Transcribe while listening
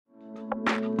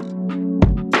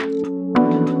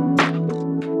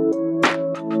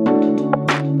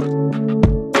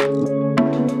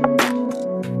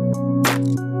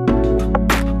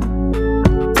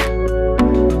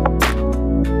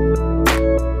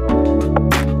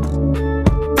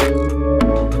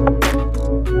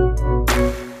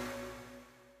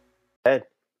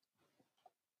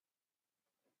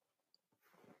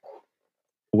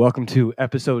Welcome to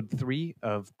episode 3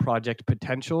 of Project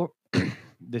Potential.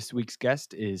 This week's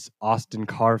guest is Austin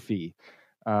Carfee.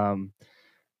 I'm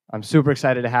super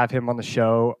excited to have him on the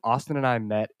show. Austin and I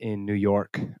met in New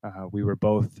York. We were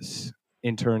both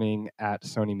interning at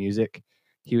Sony Music.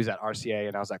 He was at RCA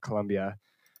and I was at Columbia.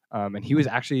 And he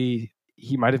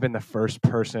might have been the first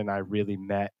person I really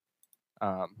met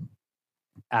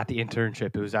at the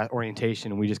internship. It was at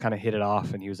orientation and we just kind of hit it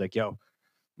off. And he was like, yo, let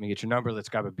me get your number. Let's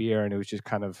grab a beer. And it was just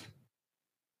kind of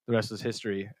the rest is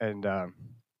history. And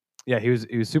he was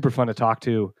super fun to talk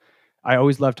to. I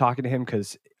always loved talking to him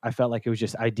because I felt like it was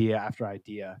just idea after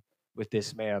idea with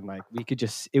this man. Like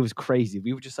it was crazy.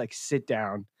 We would just like sit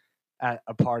down at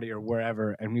a party or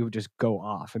wherever and we would just go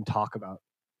off and talk about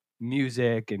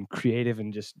music and creative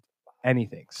and just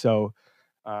anything. So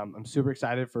I'm super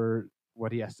excited for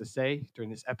what he has to say during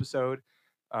this episode.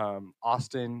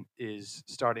 Austin is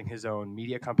starting his own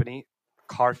media company,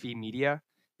 Carfee Media.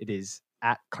 It is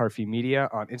at Carfee Media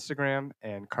on Instagram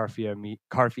and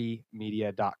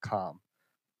carfeemedia.com,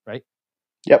 right?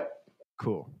 Yep.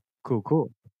 Cool.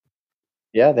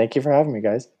 Yeah, thank you for having me,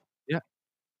 guys. Yeah.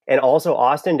 And also,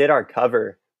 Austin did our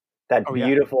cover, that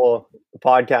beautiful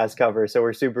podcast cover. So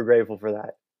we're super grateful for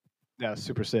that. Yeah,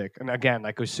 super sick. And again,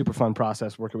 like it was a super fun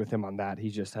process working with him on that.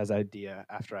 He just has idea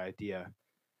after idea.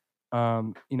 I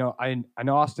know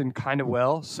Austin kind of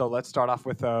well, so let's start off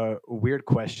with a weird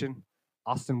question.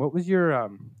 Austin, what was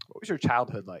your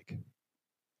childhood like?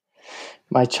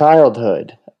 My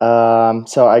childhood.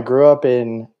 So I grew up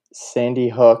in Sandy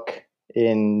Hook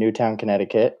in Newtown,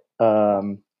 Connecticut.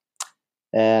 And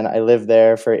I lived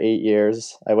there for 8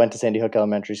 years. I went to Sandy Hook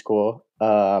Elementary School.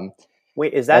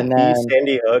 Wait, is that the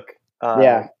Sandy Hook?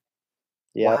 Yeah.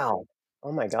 Wow.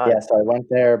 Oh my God. Yeah, so I went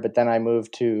there, but then I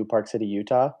moved to Park City,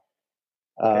 Utah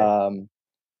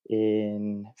in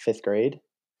 5th grade.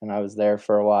 And I was there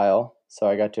for a while. So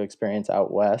I got to experience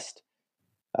out west.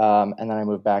 And then I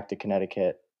moved back to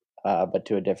Connecticut, but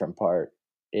to a different part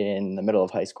in the middle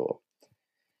of high school.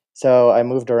 So I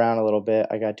moved around a little bit.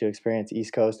 I got to experience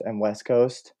East Coast and West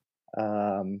Coast.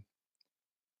 And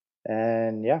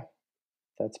yeah,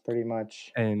 that's pretty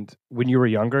much. And when you were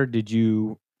younger, did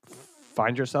you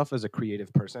find yourself as a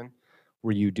creative person?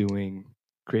 Were you doing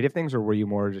creative things or were you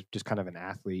more just kind of an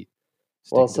athlete?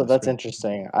 Well, so that's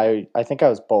interesting. I think I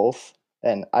was both.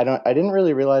 And I didn't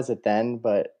really realize it then,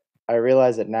 but I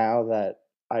realize it now that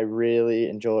I really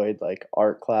enjoyed like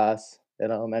art class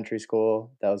in elementary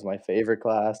school. That was my favorite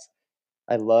class.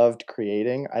 I loved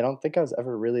creating. I don't think I was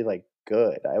ever really like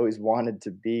good. I always wanted to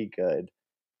be good.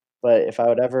 But if I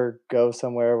would ever go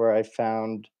somewhere where I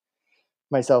found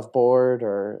myself bored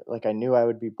or like I knew I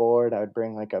would be bored, I would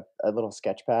bring like a little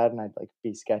sketch pad and I'd like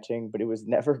be sketching, but it was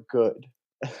never good.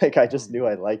 Like I just knew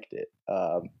I liked it.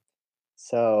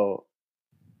 So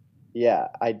yeah,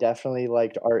 I definitely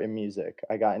liked art and music.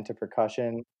 I got into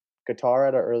percussion, guitar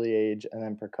at an early age, and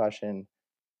then percussion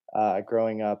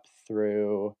growing up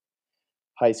through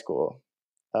high school.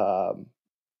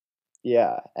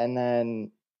 Yeah, and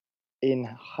then in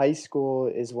high school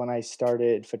is when I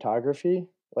started photography,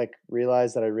 like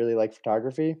realized that I really like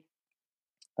photography.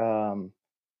 And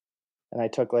I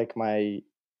took like my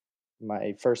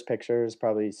first pictures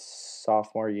probably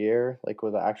sophomore year, like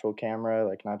with an actual camera,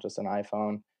 like not just an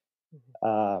iPhone.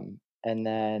 And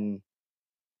then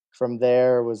from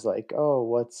there was like, oh,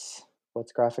 what's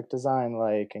graphic design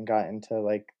like, and got into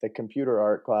like the computer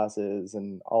art classes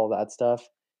and all that stuff,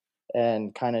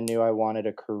 and kind of knew I wanted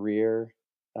a career,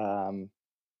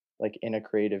 like in a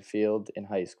creative field in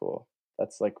high school.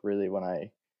 That's like really when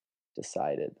I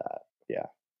decided that. Yeah.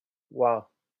 Wow.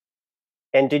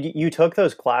 And did you took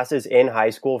those classes in high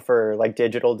school for like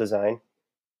digital design?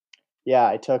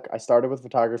 Yeah, I started with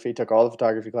photography, took all the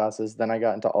photography classes, then I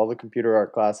got into all the computer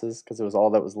art classes because it was all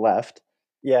that was left.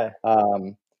 Yeah.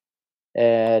 And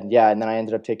then I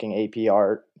ended up taking AP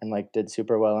art and like did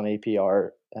super well in AP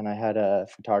art, and I had a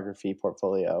photography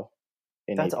portfolio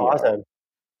in That's AP awesome. art.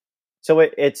 So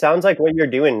it sounds like what you're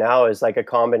doing now is like a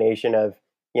combination of,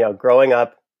 growing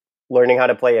up, learning how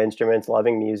to play instruments,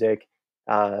 loving music,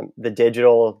 the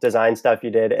digital design stuff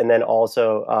you did, and then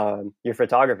also your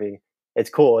photography. It's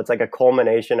cool. It's like a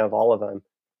culmination of all of them.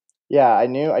 Yeah, I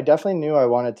definitely knew I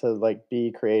wanted to like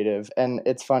be creative. And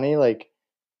it's funny, like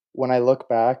when I look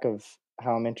back of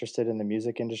how I'm interested in the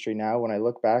music industry now, when I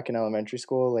look back in elementary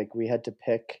school, like we had to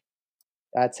pick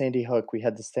at Sandy Hook, we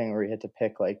had this thing where we had to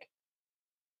pick like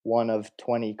one of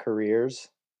 20 careers.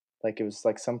 Like it was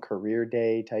like some career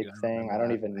day Dude, type I thing. I remember don't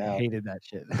that. even I know. hated that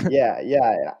shit. Yeah,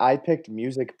 yeah. And I picked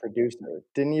music producer.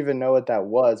 Didn't even know what that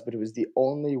was, but it was the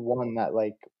only one that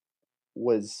like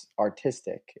was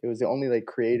artistic. It was the only like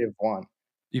creative one.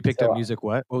 You picked up So music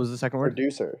what? What was the second word?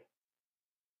 producer,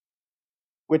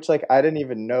 which like I didn't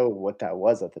even know what that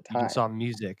was at the You just time. saw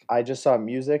music. I just saw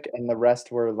music and the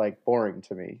rest were like boring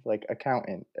to me, like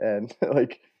accountant and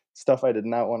like stuff I did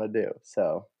not want to do.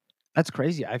 So That's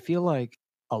crazy. I feel like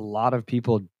a lot of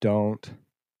people don't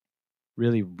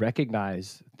really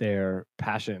recognize their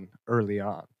passion early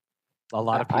on. A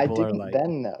lot of I people are didn't like,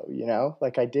 then though, you know?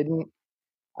 Like I didn't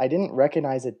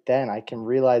recognize it then. I can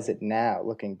realize it now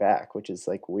looking back, which is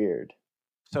like weird.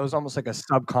 so it's almost like a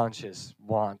subconscious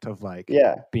want of like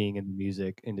Yeah. being in the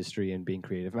music industry and being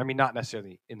creative. I mean, not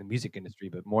necessarily in the music industry,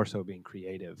 but more so being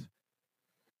creative.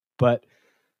 But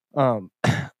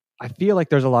I feel like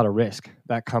there's a lot of risk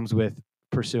that comes with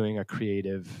pursuing a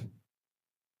creative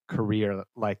career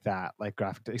like that, like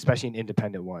graphic, especially an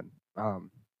independent one.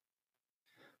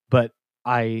 But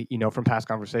from past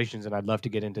conversations, and I'd love to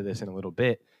get into this in a little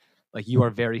bit, like you are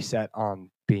very set on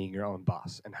being your own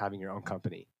boss and having your own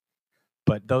company.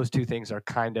 But those two things are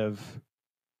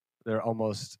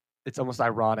it's almost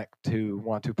ironic to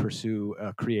want to pursue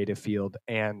a creative field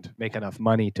and make enough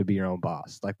money to be your own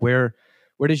boss. Like where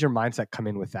does your mindset come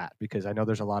in with that? Because I know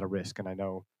there's a lot of risk, and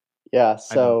Yeah,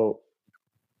 I know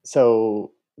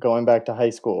so going back to high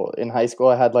school. In high school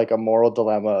I had like a moral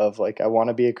dilemma of like I want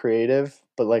to be a creative,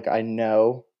 but like I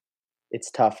know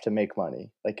it's tough to make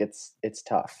money. Like it's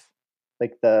tough.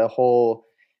 Like the whole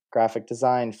graphic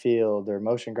design field or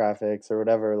motion graphics or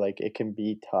whatever, like it can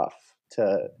be tough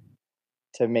to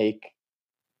make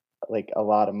like a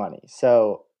lot of money.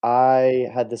 So I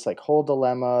had this like whole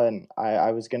dilemma and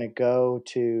I was gonna go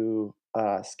to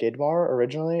Skidmore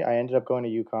originally. I ended up going to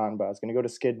UConn, but I was gonna go to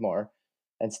Skidmore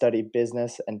and study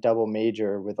business and double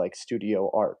major with like studio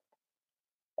art.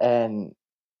 And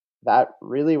that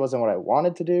really wasn't what I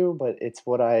wanted to do, but it's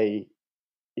what I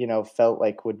felt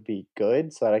like would be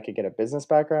good so that I could get a business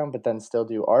background, but then still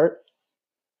do art.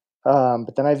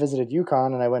 But then I visited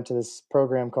UConn and I went to this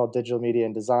program called Digital Media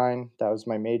and Design. That was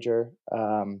my major.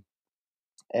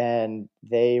 And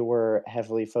they were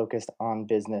heavily focused on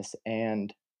business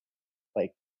and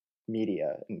like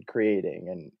media and creating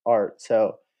and art.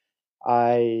 So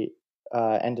I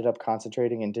ended up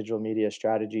concentrating in digital media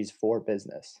strategies for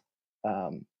business.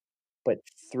 Um, but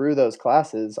through those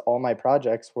classes, all my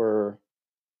projects were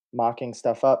mocking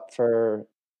stuff up for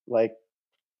like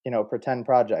pretend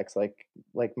projects like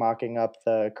mocking up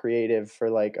the creative for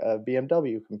like a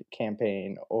BMW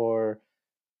campaign or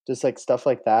just like stuff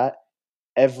like that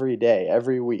every day,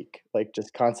 every week, like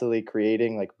just constantly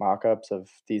creating like mock-ups of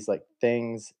these like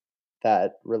things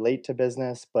that relate to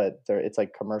business, but it's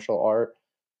like commercial art.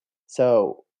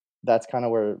 So that's kind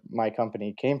of where my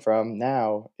company came from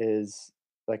now is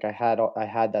like I had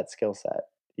that skill set,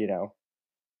 you know,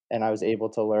 and I was able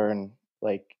to learn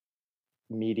like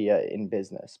media in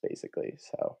business basically.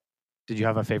 So did you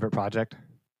have a favorite project?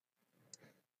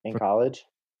 in For, college,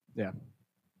 yeah.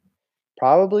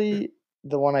 probably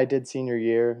the one I did senior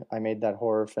year, I made that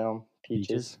horror film, Peaches.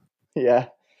 Peaches? Yeah.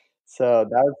 So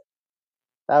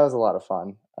that was a lot of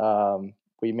fun.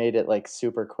 We made it like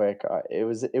super quick. It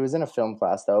was in a film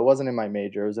class though. It wasn't in my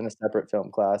major. It was in a separate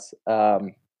film class,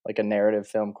 like a narrative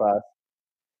film class.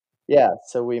 Yeah.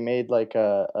 So we made like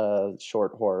a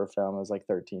short horror film. It was like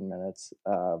 13 minutes,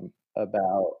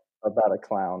 about a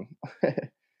clown.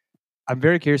 I'm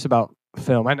very curious about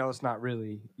film. I know it's not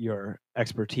really your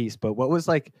expertise, but what was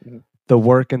like Mhm. the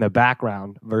work in the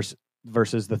background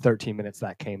versus the 13 minutes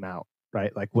that came out,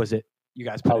 right? Like was it you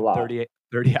guys A put in lot.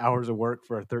 30 hours of work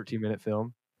for a 13-minute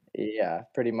film? Yeah,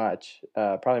 pretty much.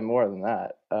 Probably more than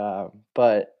that.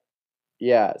 But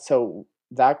yeah, so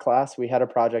that class we had a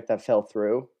project that fell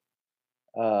through.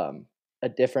 Um, a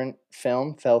different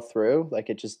film fell through. Like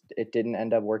it didn't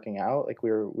end up working out. Like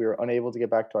we were unable to get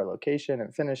back to our location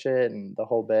and finish it and the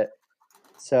whole bit.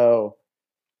 So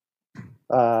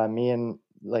me and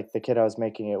like the kid I was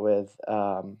making it with,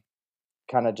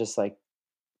 kind of just like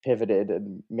pivoted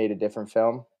and made a different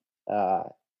film. Uh,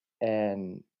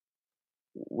 and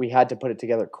we had to put it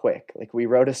together quick. Like we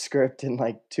wrote a script in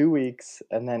like 2 weeks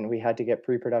and then we had to get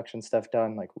pre-production stuff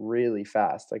done like really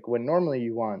fast. Like when normally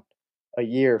you want a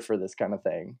year for this kind of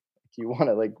thing. Like you want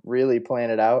to like really plan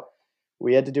it out.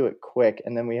 We had to do it quick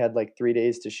and then we had like 3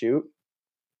 days to shoot.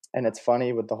 And it's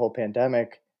funny with the whole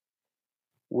pandemic,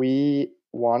 we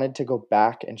wanted to go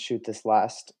back and shoot this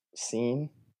last scene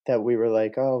that we were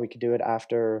like, oh, we could do it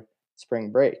after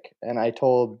spring break. And I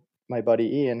told my buddy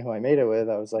Ian, who I made it with,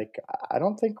 I was like, I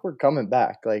don't think we're coming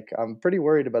back. Like, I'm pretty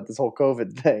worried about this whole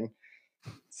COVID thing.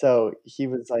 So he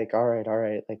was like, all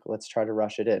right, like let's try to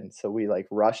rush it in. So we like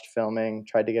rushed filming,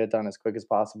 tried to get it done as quick as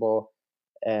possible,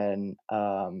 and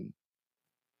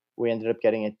we ended up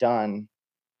getting it done.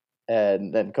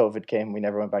 And then COVID came, we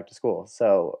never went back to school.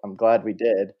 So I'm glad we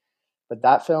did. But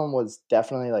that film was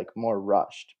definitely like more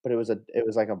rushed, but it was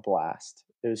like a blast.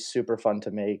 It was super fun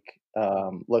to make.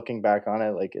 Looking back on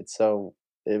it, like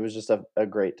it was just a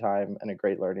great time and a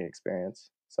great learning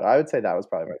experience. So I would say that was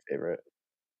probably my favorite.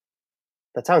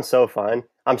 That sounds so fun.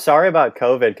 I'm sorry about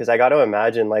COVID because I got to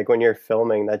imagine like when you're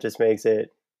filming, that just makes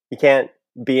it you can't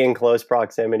be in close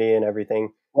proximity and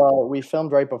everything. Well, we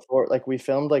filmed right before, like we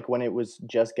filmed like when it was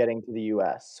just getting to the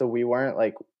US. So we weren't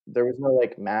like there was no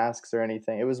like masks or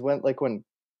anything. It was when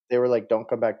they were like don't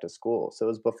come back to school. So it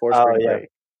was before Oh spring yeah, break.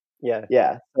 yeah,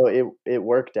 Yeah, so it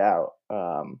worked out.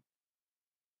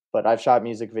 But I've shot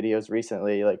music videos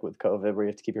recently, like with COVID, where you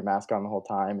have to keep your mask on the whole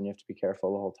time and you have to be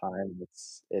careful the whole time.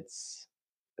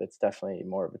 It's definitely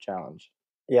more of a challenge.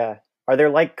 yeah. Are there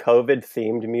like COVID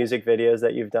themed music videos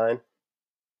that you've done?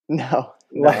 No,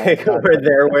 no, Like not where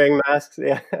they're wearing masks?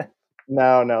 Yeah,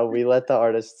 no, no. We let the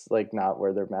artists like not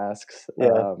wear their masks.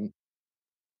 yeah,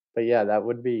 But yeah, that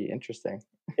would be interesting.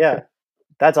 yeah.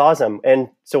 That's awesome. And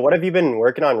so, what have you been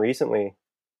working on recently?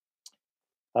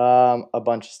 A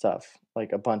bunch of stuff,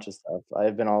 like a bunch of stuff.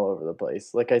 I've been all over the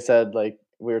place. Like I said, like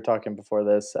we were talking before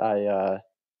this,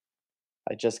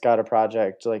 I just got a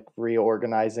project like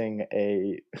reorganizing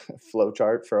a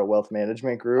flowchart for a wealth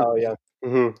management group. Oh yeah,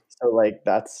 hmm So like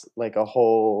that's like a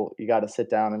whole you got to sit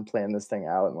down and plan this thing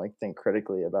out and like think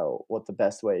critically about what the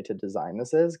best way to design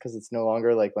this is because it's no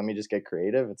longer like let me just get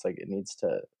creative. It's like it needs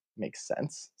to make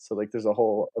sense. So like there's a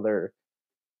whole other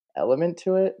element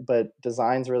to it, but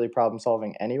design's really problem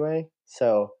solving anyway.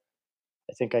 So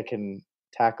I think I can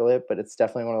tackle it, but it's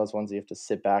definitely one of those ones you have to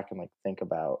sit back and like think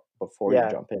about before you yeah.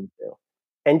 jump into.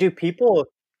 And do people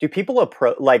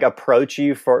approach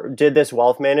you for? Did this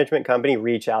wealth management company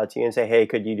reach out to you and say, "Hey,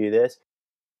 could you do this?"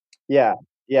 Yeah,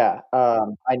 yeah,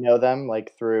 I know them,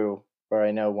 like, through or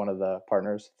I know one of the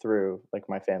partners through, like,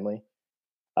 my family,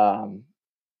 um,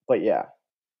 but yeah,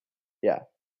 yeah,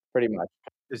 pretty much.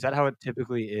 Is that how it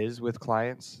typically is with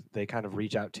clients? They kind of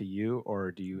reach out to you,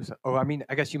 or do you? Oh, I mean,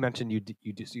 I guess you mentioned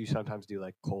you sometimes do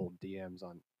like cold DMs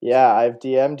on Yeah, Instagram. I've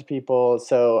DM'd people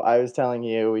so I was telling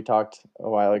you, we talked a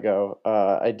while ago,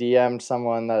 I DM'd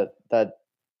someone that's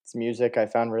music I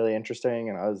found really interesting,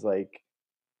 and I was like,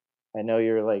 "I know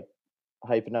you're, like,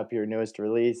 hyping up your newest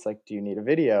release, like, do you need a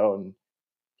video?" And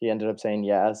he ended up saying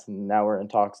yes, and now we're in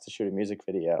talks to shoot a music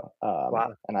video,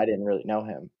 Wow. and I didn't really know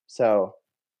him. So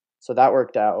that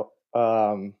worked out,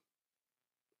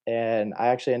 and I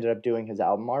actually ended up doing his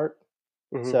album art.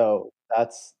 hmm So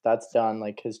that's done,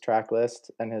 like, his track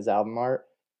list and his album art,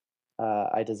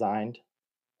 I designed.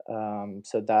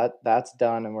 So that's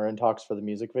done, and we're in talks for the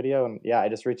music video, and, yeah, I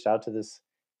just reached out to this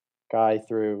guy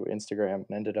through Instagram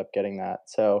and ended up getting that.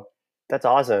 So That's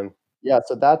awesome. yeah,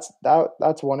 so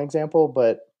that's one example,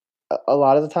 but a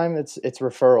lot of the time it's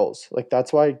referrals. Like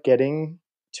that's why getting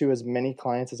to as many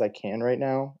clients as I can right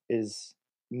now is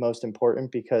most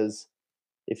important because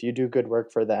if you do good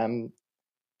work for them,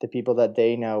 the people that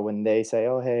they know when they say,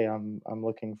 "Oh, hey, I'm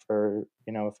looking for,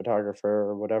 a photographer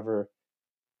or whatever,"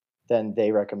 then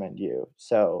they recommend you.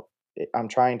 So I'm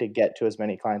trying to get to as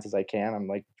many clients as I can. I'm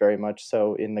like very much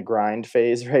so in the grind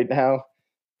phase right now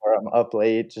where I'm up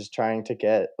late just trying to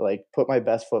get like put my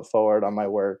best foot forward on my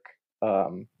work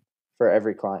um, for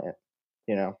every client,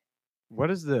 you know. What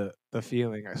is the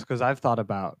feeling? Because I've thought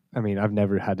about. I mean, I've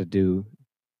never had to do,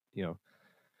 you know,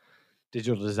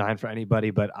 digital design for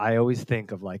anybody, but I always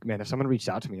think of like, man, if someone reached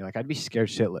out to me, like I'd be scared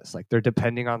shitless. Like they're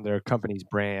depending on their company's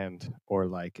brand or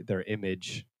like their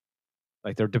image.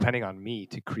 Like they're depending on me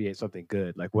to create something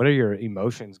good. Like what are your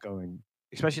emotions going,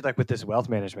 especially like with this wealth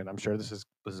management? I'm sure this is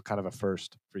kind of a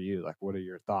first for you. Like what are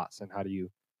your thoughts and how do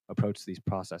you approach these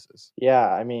processes? Yeah,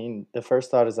 I mean, the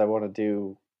first thought is I want to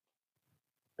do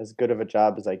as good of a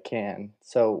job as I can.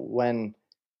 So when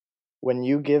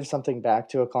you give something back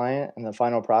to a client and the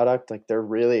final product like they're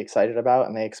really excited about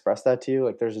and they express that to you,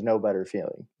 like there's no better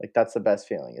feeling. Like that's the best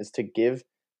feeling is to give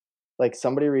like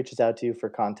somebody reaches out to you for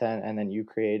content and then you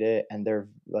create it and they're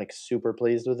like super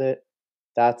pleased with it.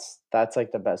 That's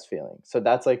like the best feeling. So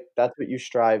that's what you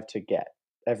strive to get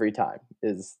every time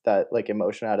is that like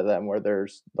emotion out of them where they're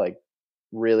like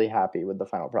really happy with the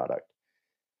final product.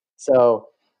 So,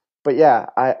 but yeah,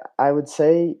 I would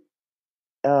say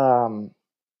um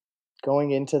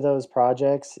going into those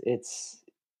projects,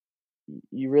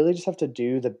 you really just have to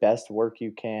do the best work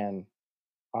you can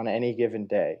on any given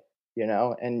day, you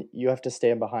know? And you have to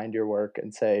stand behind your work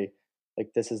and say,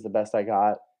 like, this is the best I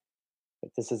got.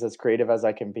 Like, this is as creative as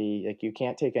I can be. Like, you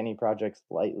can't take any projects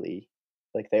lightly.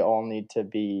 Like, they all need to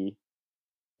be,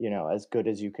 as good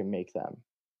as you can make them.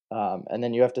 And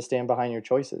then you have to stand behind your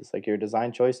choices, like your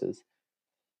design choices.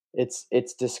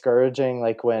 It's discouraging,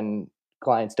 like when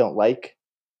clients don't like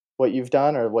what you've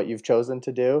done or what you've chosen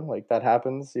to do. Like that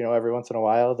happens, every once in a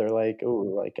while. They're like,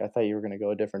 "Oh, like I thought you were going to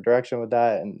go a different direction with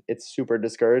that," and it's super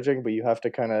discouraging. But you have to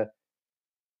kind of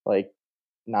like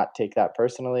not take that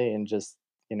personally and just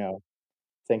you know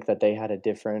think that they had a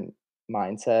different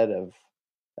mindset of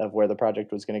where the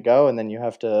project was going to go, and then you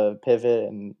have to pivot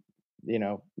and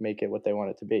make it what they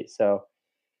want it to be. So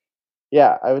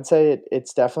yeah, I would say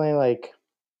it's definitely like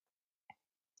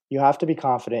you have to be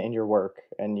confident in your work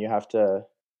and you have to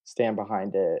stand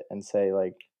behind it and say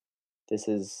like this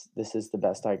is the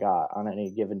best I got on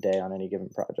any given day on any given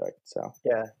project. So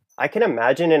Yeah. I can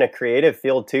imagine in a creative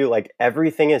field too, like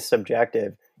everything is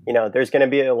subjective. There's going to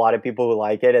be a lot of people who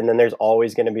like it, and then there's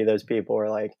always going to be those people who are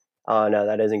like, "Oh no,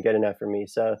 that isn't good enough for me."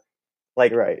 So,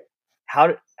 like, you're right.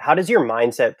 how does your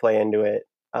mindset play into it?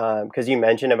 Because you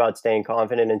mentioned about staying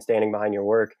confident and standing behind your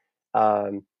work.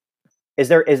 Um, is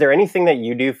there anything that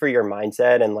you do for your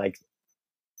mindset and like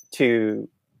to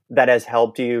that has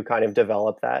helped you kind of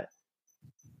develop that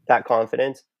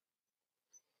confidence?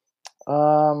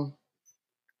 Um,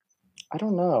 I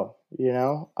don't know.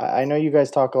 I know you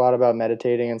guys talk a lot about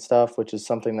meditating and stuff, which is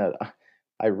something that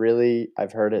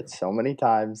I've heard it so many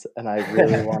times, and I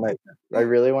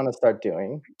really want to start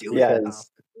doing Do it. Yeah.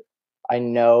 because I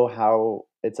know how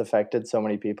it's affected so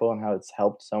many people and how it's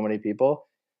helped so many people.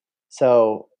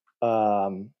 So,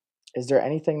 is there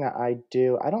anything that I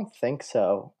do? I don't think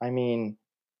so. I mean,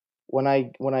 when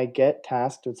I get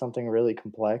tasked with something really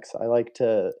complex, I like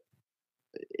to,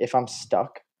 if I'm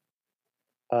stuck,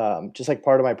 just like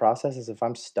part of my process is if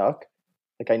I'm stuck,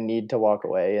 like I need to walk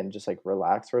away and just like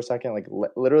relax for a second. Like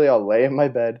literally, I'll lay in my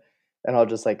bed and I'll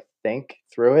just like think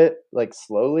through it like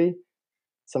slowly.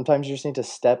 Sometimes you just need to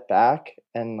step back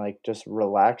and like just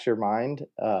relax your mind,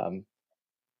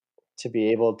 to be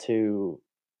able to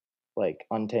like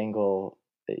untangle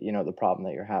the problem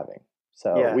that you're having.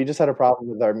 So Yeah. we just had a problem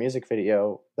with our music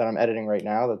video that I'm editing right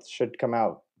now that should come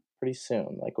out pretty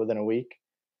soon, like within a week.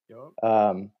 Yup.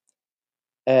 Um,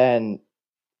 and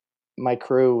my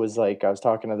crew was like, I was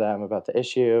talking to them about the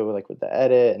issue, like with the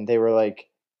edit, and they were like,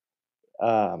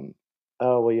 um,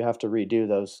 "Oh, well, you have to redo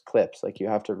those clips. Like, you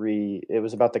have to It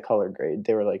was about the color grade.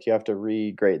 They were like, you have to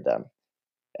regrade them."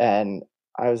 And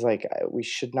I was like, We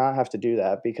should not have to do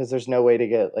that because there's no way to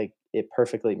get like it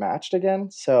perfectly matched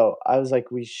again." So I was like,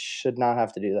 we should not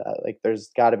have to do that. Like, there's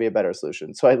got to be a better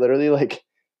solution. So I literally like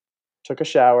took a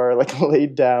shower, like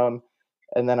laid down,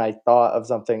 and then I thought of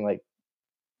something like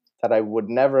that I would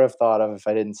never have thought of if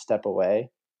I didn't step away.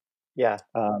 Yeah.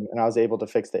 And I was able to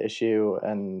fix the issue,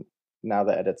 and now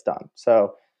the edit's done.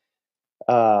 So,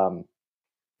 um,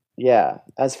 yeah,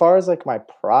 as far as like my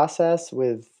process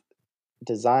with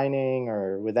designing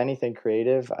or with anything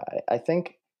creative, I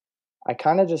think I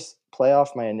kind of just play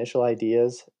off my initial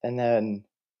ideas, and then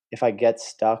if I get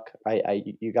stuck,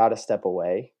 you got to step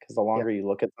away because the Yeah. longer you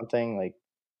look at something, like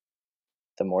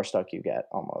the more stuck you get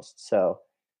almost. So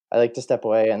I like to step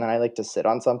away, and then I like to sit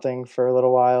on something for a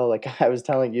little while. Like I was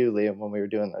telling you, Liam, when we were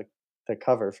doing the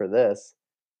cover for this,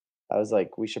 I was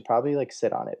like, we should probably like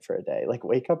sit on it for a day. Like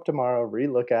wake up tomorrow,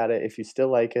 relook at it. If you still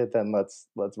like it, then let's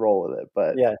roll with it.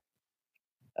 But Yeah.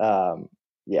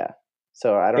 yeah.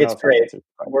 So I don't know It's if that great. answers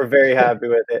your We're question. very happy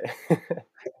with it.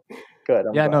 Good.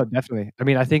 I'm Yeah, no, glad. definitely. I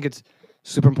mean, I think it's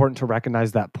super important to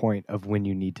recognize that point of when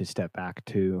you need to step back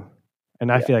too. And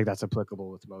I Yeah. feel like that's applicable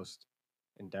with most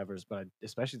endeavors, but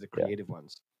especially the Yeah. creative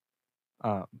ones.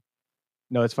 Um,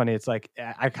 no, it's funny. It's like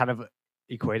I kind of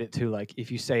equate it to like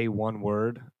if you say one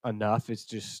word enough, it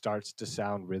just starts to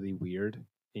sound really weird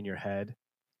in your head.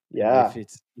 And if Yeah.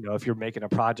 it's, if you're making a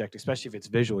project, especially if it's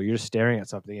visual, you're just staring at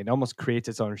something, it almost creates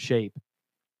its own shape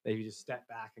that you just step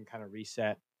back and kind of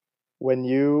reset. When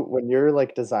you're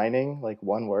like designing like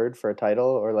one word for a title,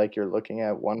 or like you're looking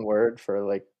at one word for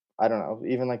like, I don't know,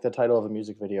 even like the title of a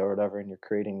music video or whatever, and you're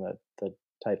creating the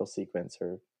title sequence,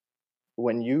 or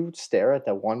when you stare at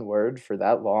that one word for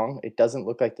that long, it doesn't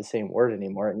look like the same word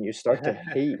anymore, and you start to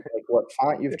hate like what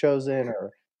font you've chosen,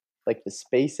 or like the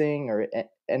spacing,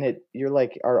 and you're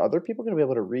like, are other people going to be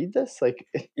able to read this? Like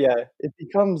Yeah. it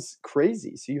becomes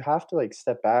crazy. So you have to like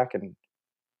step back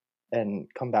and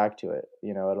come back to it,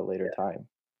 at a later time.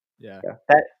 Yeah.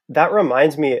 Yeah. That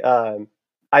reminds me,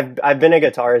 I've been a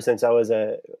guitarist since I was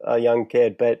a young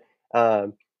kid, but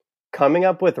um, coming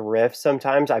up with riffs,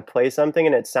 sometimes I play something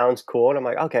and it sounds cool, and I'm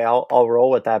like, okay, I'll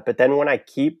roll with that. But then when I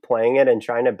keep playing it and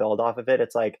trying to build off of it,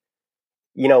 it's like,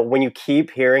 when you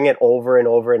keep hearing it over and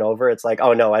over and over, it's like,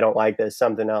 oh no, I don't like this,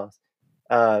 something else.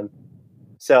 Um,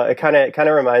 so it kind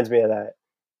of reminds me of that.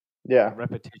 Yeah.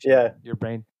 Repetition. Yeah. Your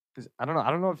brain, because I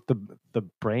don't know if the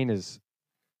brain is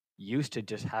used to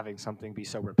just having something be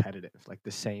so repetitive, like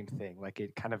the same thing. Like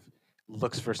it kind of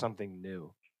looks for something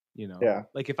new, Yeah.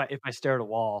 Like if I stare at a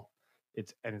wall,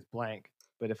 it's blank.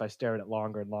 But if I stare at it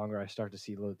longer and longer, I start to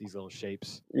see these little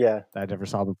shapes Yeah. that I never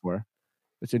saw before.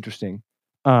 It's interesting.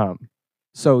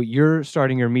 So you're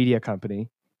starting your media company,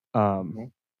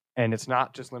 Mhm. and it's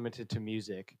not just limited to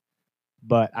music,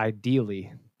 but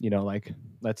ideally, like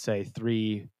let's say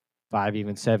 3, 5,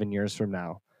 even 7 years from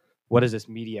now, what does this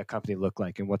media company look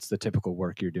like, and what's the typical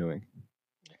work you're doing?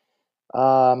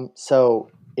 So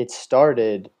it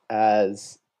started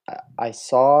as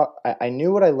I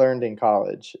knew what I learned in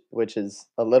college, which is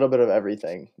a little bit of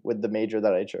everything with the major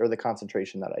that or the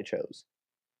concentration that I chose.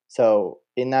 So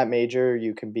in that major,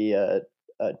 you can be a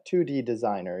 2D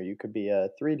designer, you could be a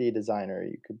 3D designer,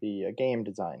 you could be a game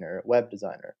designer, web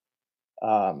designer.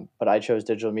 But I chose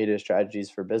digital media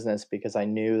strategies for business because I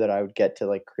knew that I would get to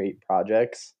like create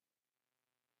projects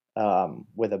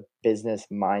with a business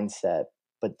mindset,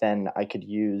 but then I could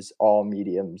use all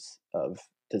mediums of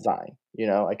design.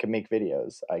 I could make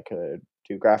videos, I could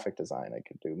do graphic design, I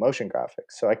could do motion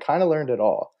graphics. So I kind of learned it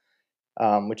all,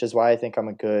 which is why I think I'm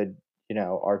a good,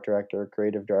 art director,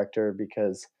 creative director,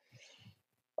 because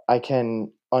I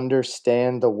can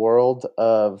understand the world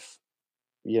of,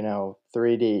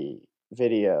 3D,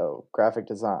 video, graphic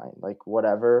design, like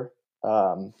whatever,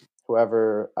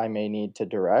 whoever I may need to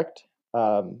direct.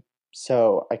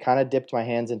 So I kind of dipped my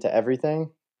hands into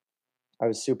everything. I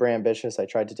was super ambitious. I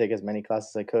tried to take as many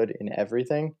classes as I could in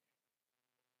everything.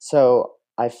 So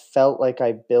I felt like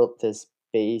I built this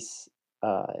base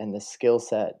and the skill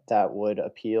set that would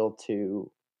appeal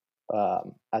to,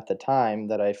 at the time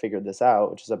that I figured this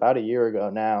out, which is about a year ago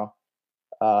now,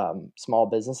 small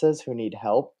businesses who need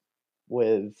help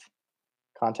with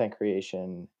content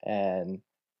creation and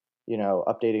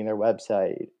updating their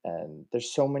website. And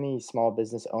there's so many small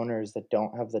business owners that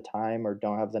don't have the time or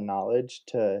don't have the knowledge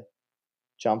to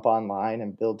jump online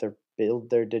and build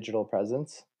their digital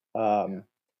presence. Yeah.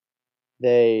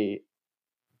 They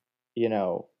you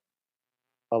know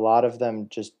a lot of them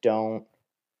just don't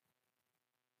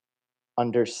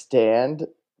understand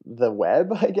the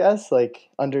web, I guess, like,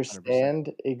 100%.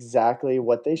 understand exactly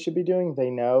what they should be doing. They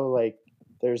know, like,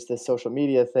 there's this social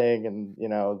media thing and,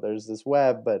 there's this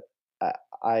web, but I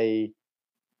I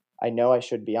I know I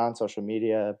should be on social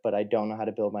media, but I don't know how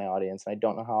to build my audience, and I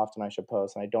don't know how often I should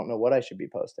post, and I don't know what I should be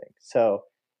posting. So,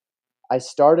 I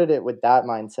started it with that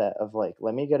mindset of, like,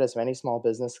 let me get as many small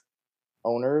business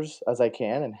owners as I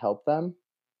can and help them,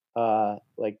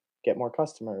 like get more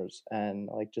customers and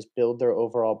like just build their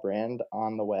overall brand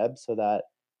on the web so that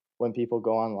when people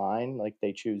go online, like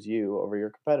they choose you over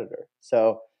your competitor.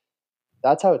 So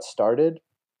that's how it started.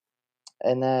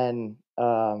 And then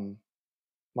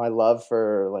my love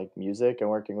for like music and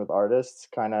working with artists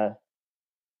kind of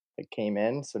like came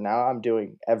in. So now I'm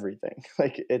doing everything.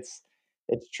 Like it's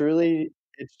truly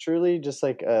just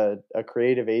like a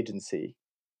creative agency,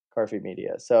 Carfi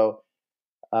Media. So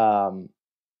um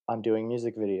I'm doing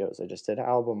music videos. I just did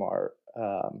album art.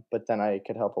 But then I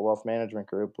could help a wealth management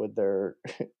group with their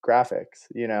graphics,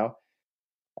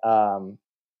 um,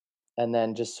 and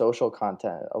then just social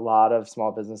content. A lot of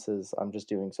small businesses, I'm just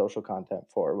doing social content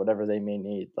for whatever they may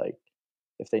need, like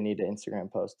if they need an Instagram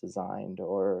post designed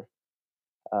or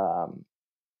um,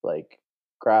 like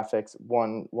graphics.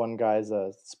 One guy's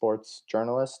a sports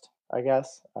journalist, I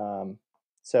guess.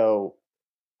 So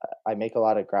I make a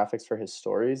lot of graphics for his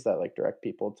stories that like direct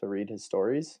people to read his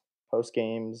stories post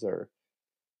games or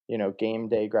game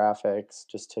day graphics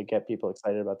just to get people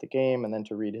excited about the game and then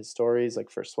to read his stories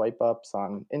like for swipe ups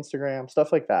on Instagram,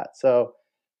 stuff like that. So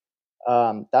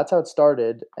that's how it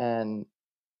started. And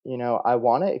I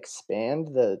want to expand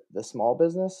the small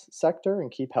business sector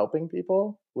and keep helping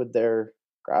people with their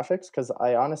graphics because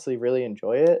I honestly really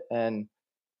enjoy it. And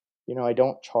I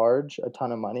don't charge a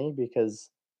ton of money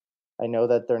because I know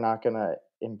that they're not going to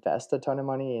invest a ton of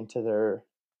money into their,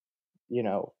 you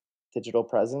know, digital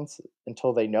presence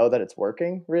until they know that it's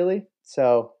working, really.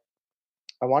 So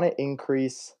I want to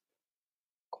increase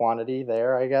quantity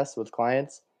there, I guess, with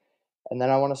clients. And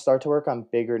then I want to start to work on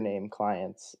bigger name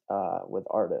clients with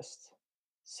artists.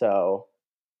 So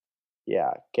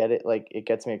yeah, get it. Like it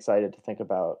gets me excited to think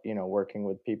about, working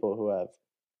with people who have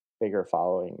bigger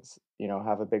followings,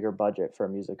 have a bigger budget for a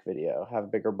music video, have a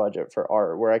bigger budget for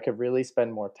art, where I could really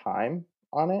spend more time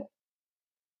on it,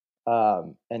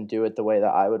 and do it the way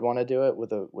that I would want to do it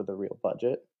with a real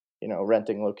budget.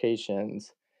 Renting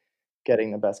locations,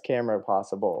 getting the best camera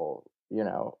possible,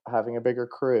 having a bigger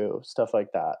crew, stuff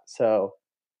like that. So,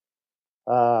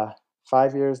 uh,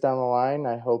 5 years down the line,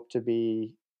 I hope to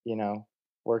be,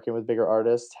 working with bigger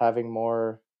artists, having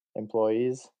more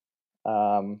employees,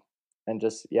 um, and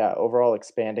just, yeah, overall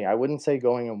expanding. I wouldn't say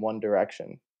going in one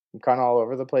direction. I'm kind of all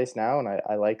over the place now, and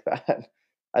I like that.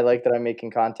 I like that I'm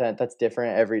making content that's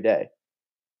different every day.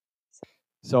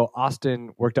 So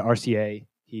Austin worked at RCA.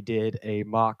 He did a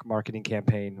mock marketing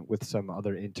campaign with some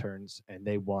other interns, and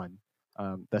they won.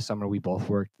 The summer we both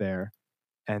worked there.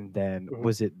 And then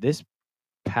was it this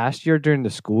past year during the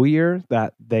school year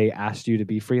that they asked you to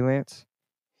be freelance?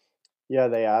 Yeah,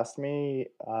 they asked me.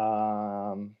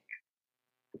 I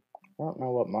don't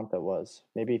know what month it was.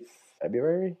 Maybe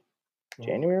February,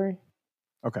 January.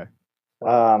 Okay.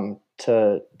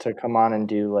 To come on and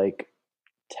do like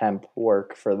temp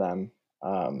work for them,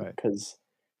 Right. because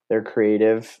their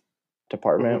creative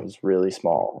department was really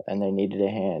small and they needed a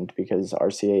hand because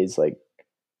RCA is like,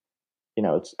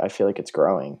 I feel like it's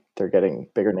growing. They're getting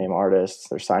bigger name artists.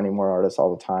 They're signing more artists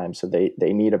all the time, so they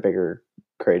need a bigger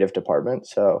creative department.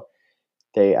 So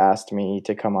they asked me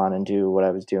to come on and do what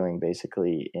I was doing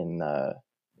basically in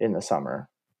the summer,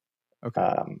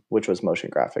 Okay. which was motion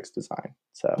graphics design.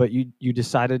 So, but you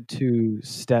decided to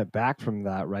step back from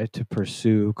that, right, to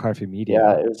pursue Carfi Media.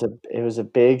 Yeah, it was a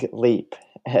big leap,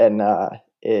 and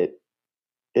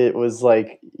it was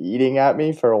like eating at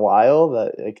me for a while.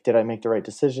 That like, did I make the right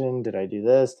decision? Did I do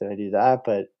this? Did I do that?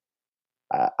 But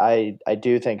I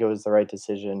do think it was the right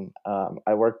decision.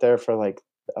 I worked there for like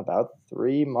about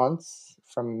 3 months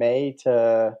from May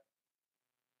to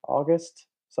August,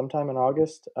 sometime in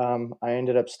August. I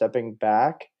ended up stepping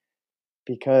back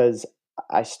because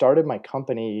I started my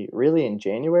company really in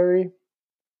January,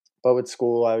 but with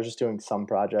school, I was just doing some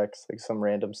projects, like some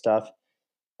random stuff.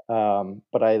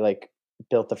 But I like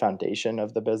built the foundation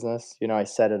of the business. I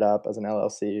set it up as an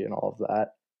LLC and all of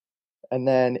that. And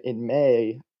then in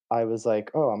May, I was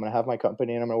like, oh, I'm going to have my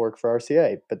company and I'm going to work for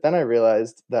RCA. But then I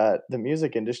realized that the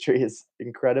music industry is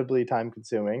incredibly time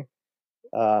consuming.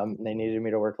 They needed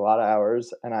me to work a lot of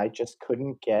hours, and I just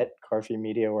couldn't get Carfi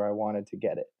Media where I wanted to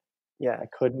get it. Yeah. I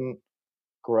couldn't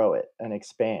grow it and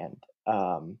expand.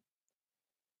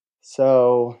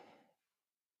 So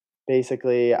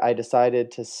basically, I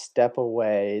decided to step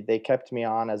away. They kept me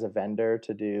on as a vendor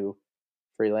to do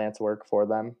freelance work for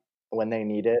them when they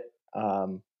need it,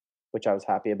 which I was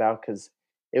happy about because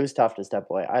it was tough to step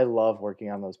away. I love working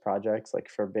on those projects, like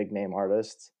for big name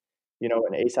artists.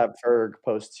 When ASAP Ferg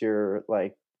posts your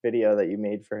like video that you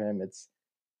made for him, it's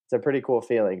a pretty cool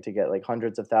feeling to get like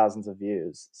hundreds of thousands of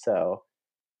views. So,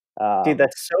 Dude,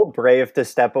 that's so brave to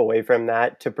step away from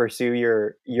that to pursue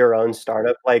your own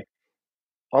startup. Like,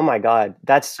 oh my God,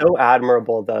 that's so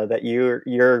admirable though that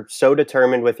you're so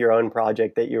determined with your own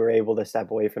project that you were able to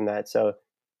step away from that. So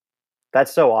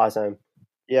that's so awesome.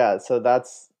 yeah, so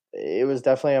it was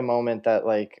definitely a moment that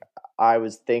like I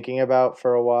was thinking about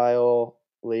for a while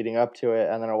leading up to it,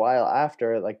 and then a while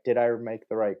after, like, did I make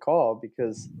the right call?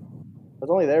 Because I was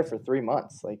only there for 3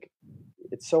 months. Like,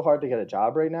 it's so hard to get a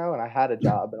job right now, and I had a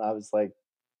job, and I was like,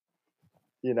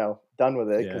 done with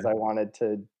it because I wanted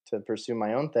to pursue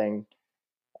my own thing,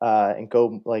 and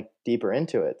go like deeper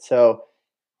into it. So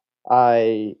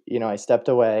I stepped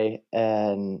away,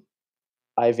 and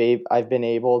I've been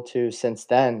able to since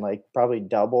then like probably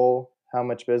double how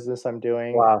much business I'm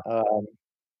doing. Wow.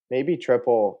 Maybe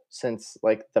triple since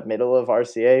like the middle of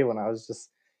RCA when I was just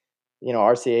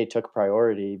RCA took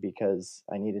priority because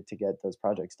I needed to get those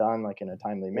projects done like in a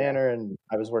timely manner, and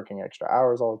I was working extra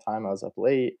hours all the time. I was up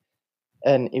late,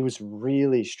 and it was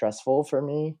really stressful for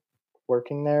me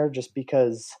working there just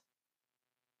because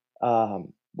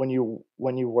when you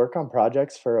work on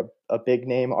projects for a big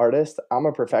name artist, I'm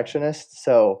a perfectionist,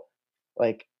 so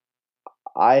like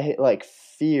I like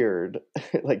feared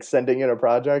like sending in a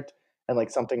project and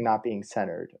like something not being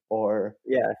centered, or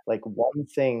Yeah. like one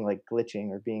thing like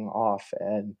glitching or being off,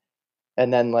 and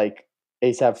then like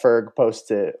ASAP Ferg posts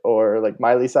it, or like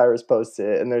Miley Cyrus posts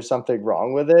it and there's something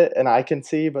wrong with it and I can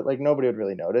see, but like nobody would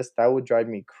really notice. That would drive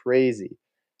me crazy.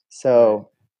 So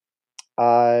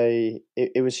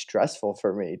it was stressful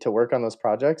for me to work on those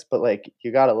projects, but like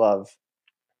you gotta love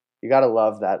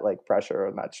that like pressure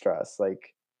and that stress.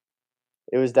 Like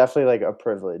it was definitely like a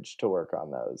privilege to work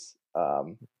on those.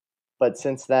 But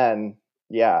since then,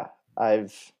 yeah,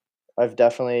 I've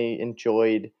definitely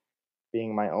enjoyed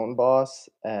being my own boss,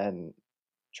 and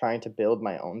trying to build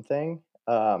my own thing.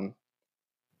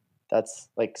 That's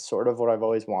like sort of what I've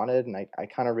always wanted, and I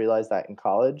kind of realized that in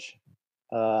college.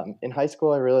 In high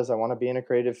school, I realized I want to be in a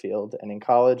creative field, and in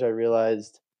college, I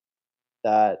realized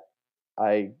that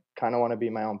I kind of want to be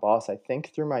my own boss. I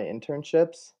think through my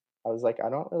internships, I was like, I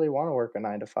don't really want to work a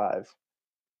 9 to 5.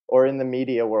 Or in the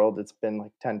media world, it's been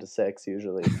like 10 to 6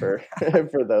 usually for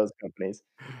for those companies.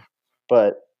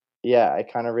 But yeah, I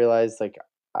kind of realized like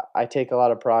I take a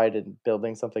lot of pride in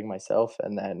building something myself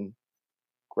and then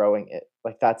growing it.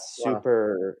 Like that's Wow.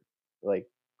 super like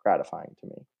gratifying to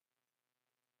me.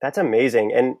 That's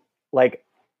amazing. And like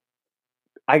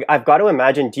I've got to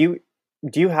imagine, do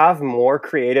you have more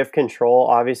creative control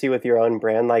obviously with your own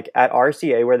brand? Like at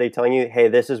RCA, were they telling you, hey,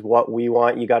 this is what we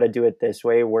want, you got to do it this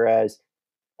way? Whereas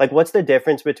like what's the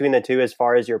difference between the two as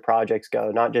far as your projects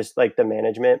go? Not just like the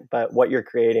management, but what you're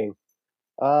creating.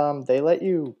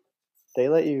 They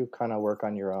let you kind of work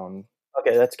on your own.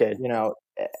 Okay, that's good. You know,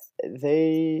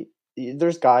 they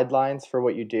there's guidelines for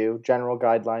what you do, general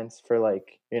guidelines for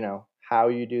like, how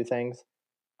you do things,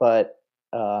 but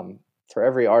um for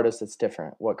every artist it's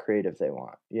different what creative they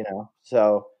want.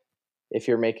 So if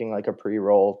you're making like a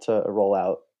pre-roll to roll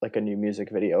out like a new music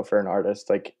video for an artist,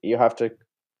 like you have to,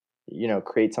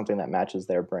 create something that matches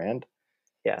their brand.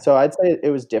 Yeah. So I'd say it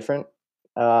was different.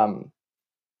 Um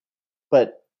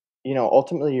but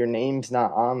ultimately your name's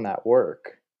not on that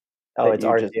work Oh, that it's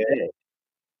you just RCA. did.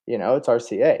 It's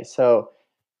RCA. So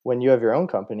when you have your own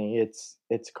company, it's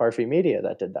Carfi Media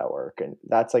that did that work, and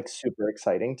that's like super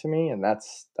exciting to me, and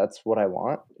that's what I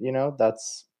want.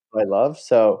 That's what I love.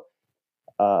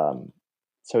 Um,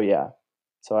 so yeah,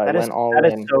 so I That is went all that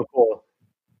is in. so cool.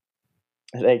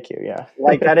 Thank you. Yeah.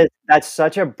 Like that's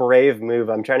such a brave move.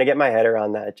 I'm trying to get my head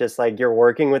around that. Just like you're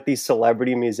working with these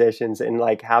celebrity musicians and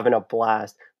like having a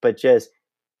blast, but just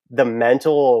the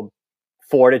mental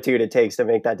fortitude it takes to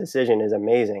make that decision is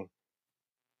amazing.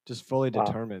 Just fully Wow.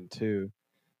 determined too.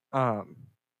 Um,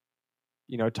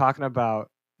 talking about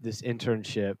this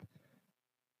internship,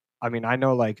 I mean, I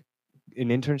know like an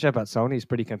internship at Sony is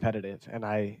pretty competitive, and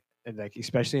like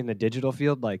especially in the digital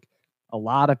field, like a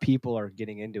lot of people are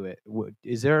getting into it.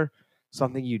 Is there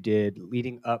something you did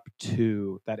leading up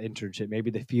to that internship? Maybe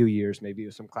the few years, maybe it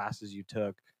was some classes you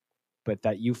took, but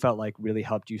that you felt like really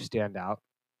helped you stand out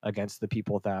against the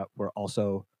people that were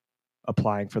also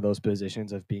applying for those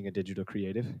positions of being a digital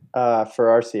creative? For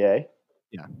RCA,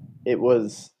 Yeah. it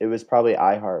was probably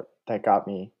iHeart that got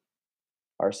me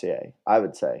RCA. I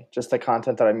would say just the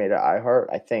content that I made at iHeart.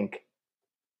 I think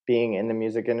being in the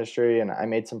music industry, and I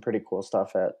made some pretty cool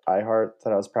stuff at iHeart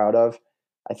that I was proud of.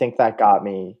 I think that got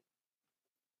me.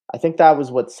 I think that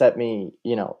was what set me,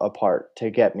 apart to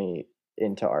get me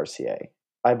into RCA.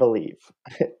 I believe.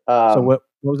 So um, what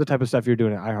was the type of stuff you're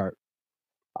doing at iHeart?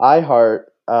 iHeart.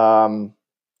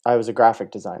 I was a graphic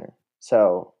designer,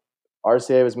 so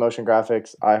RCA was motion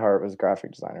graphics. iHeart was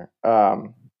graphic designer.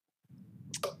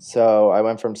 So I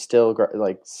went from still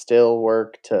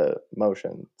work to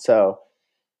motion. So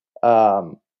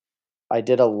um, I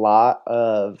did a lot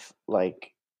of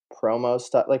like promo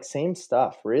stuff, like same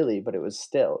stuff really, but it was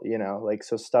still, like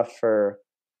so stuff for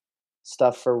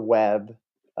web,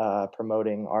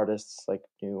 promoting artists like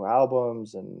new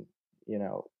albums and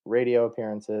radio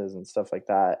appearances and stuff like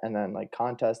that, and then like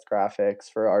contest graphics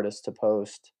for artists to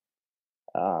post,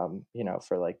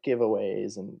 for like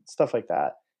giveaways and stuff like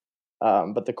that.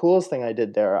 But the coolest thing I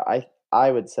did there,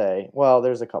 I would say, well,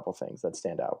 there's a couple things that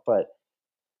stand out, but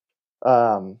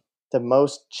um, the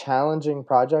most challenging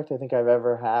project I think I've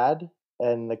ever had,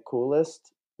 and the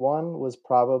coolest one was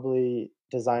probably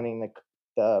designing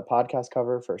the podcast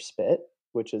cover for Spit,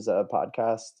 which is a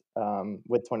podcast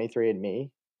with 23andMe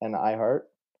and iHeart.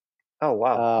 Oh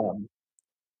wow. Um,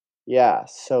 yeah, Like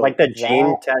so the that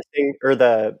gene testing or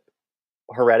the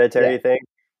yeah, hereditary thing.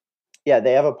 yeah,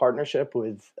 they have a partnership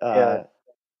Yeah.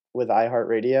 with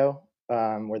iHeartRadio,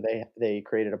 where they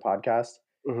created a podcast.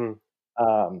 Hmm.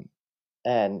 Um,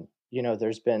 and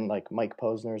there's been like Mike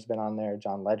Posner's been on there,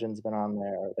 John Legend's been on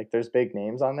there, like there's big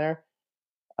names on there.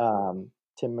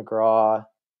 Tim McGraw.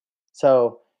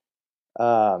 So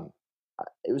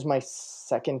it was my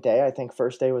second day. I think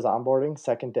first day was onboarding.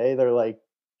 Second day, they're like,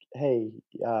 "Hey,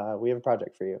 we have a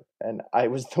project for you," and I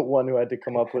was the one who had to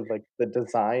come up with like the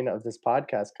design of this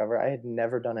podcast cover. I had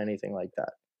never done anything like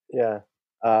that. Yeah.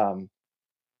 Um,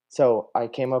 So I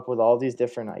came up with all these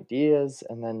different ideas,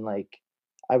 and then like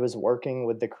I was working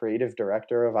with the creative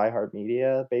director of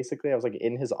iHeartMedia. Basically, I was like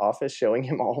in his office showing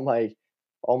him all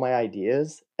my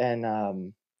ideas, and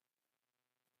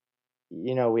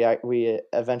we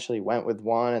eventually went with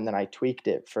one, and then I tweaked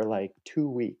it for like 2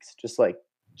 weeks, just like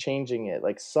changing it,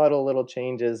 like subtle little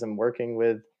changes, and working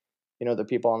with, the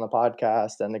people on the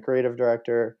podcast and the creative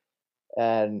director.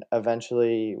 And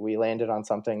eventually we landed on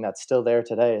something that's still there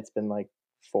today. It's been like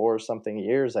 4 something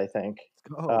years, I think.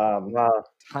 Wow.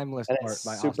 Timeless And Art it's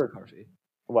by Austin super. Carthy.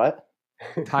 What?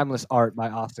 Timeless Art by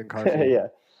Austin Carthy. Yeah.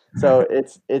 So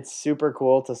it's super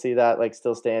cool to see that like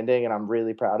still standing, and I'm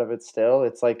really proud of it still.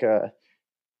 It's like a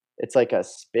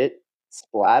spit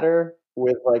splatter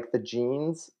with like the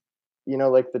genes,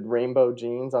 like the rainbow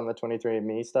genes on the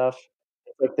 23andMe stuff.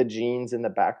 It's like the genes in the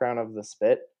background of the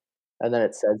spit, and then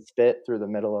it said spit through the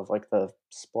middle of like the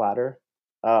splatter.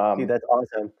 Dude, that's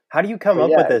awesome. How do you come But up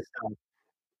with yeah, this stuff?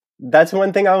 That's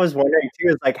one thing I was wondering too,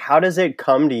 is like, how does it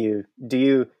come to you? Do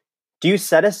you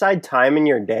set aside time in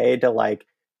your day to like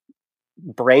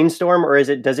brainstorm, or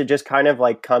does it just kind of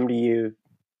like come to you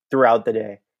throughout the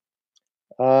day?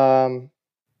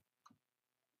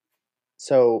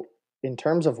 So in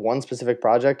terms of one specific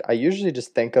project, I usually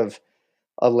just think of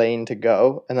a lane to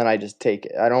go, and then I just take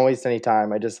it. I don't waste any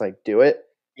time. I just like do it.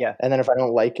 Yeah. And then if I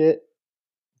don't like it,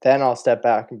 then I'll step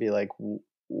back and be like,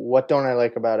 what don't I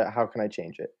like about it? How can I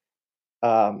change it?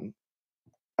 Um,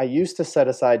 I used to set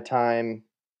aside time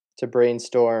to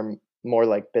brainstorm more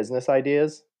like business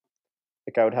ideas.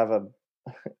 Like I would have a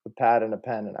pad and a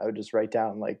pen, and I would just write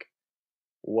down like,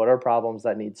 what are problems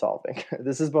that need solving?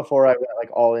 This is before I went like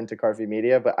all into Carfi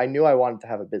Media, but I knew I wanted to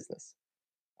have a business.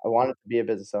 I wanted to be a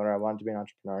business owner. I wanted to be an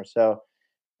entrepreneur. So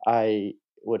I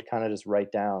would kind of just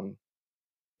write down,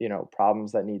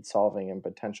 problems that need solving and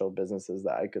potential businesses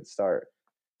that I could start.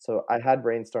 So I had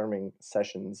brainstorming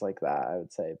sessions like that, I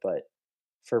would say. But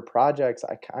for projects,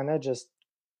 I kind of just,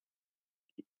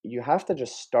 you have to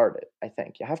just start it, I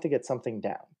think. You have to get something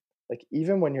down. Like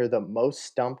even when you're the most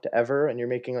stumped ever and you're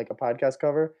making like a podcast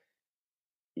cover,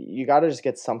 you got to just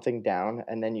get something down,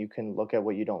 and then you can look at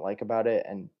what you don't like about it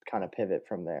and kind of pivot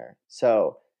from there.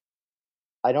 So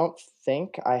I don't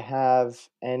think I have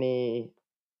any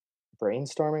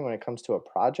brainstorming when it comes to a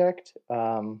project.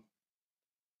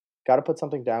 Got to put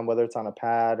something down, whether it's on a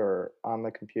pad or on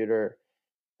the computer.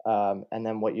 And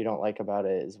then what you don't like about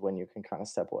it is when you can kind of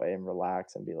step away and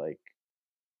relax and be like,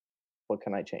 what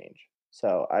can I change?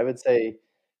 So I would say,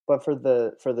 but for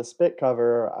the spit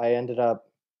cover, I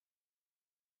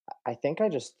think I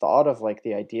just thought of like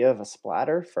the idea of a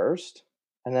splatter first,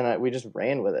 and then we just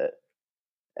ran with it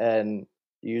and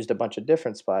used a bunch of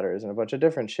different splatters and a bunch of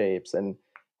different shapes. And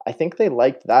I think they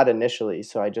liked that initially,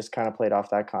 so I just kind of played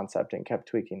off that concept and kept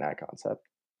tweaking that concept.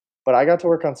 But I got to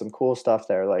work on some cool stuff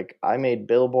there. Like I made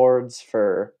billboards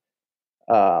for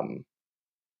um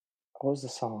what was the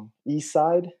song? East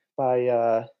Side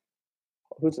by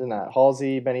who's in that?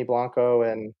 Halsey, Benny Blanco,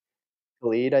 and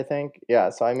Khalid, I think.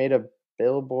 Yeah, so I made a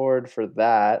billboard for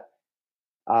that.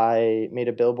 I made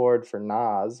a billboard for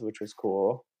Nas, which was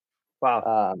cool.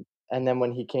 Wow. And then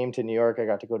when he came to New York, I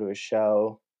got to go to his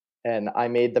show, and I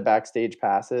made the backstage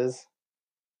passes.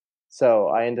 So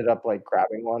I ended up like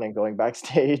grabbing one and going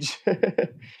backstage.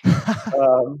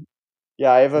 um,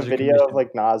 yeah, I have a Those are video of commissioned.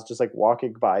 like Nas just like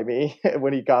walking by me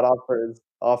when he got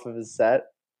off of his set,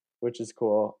 which is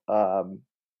cool.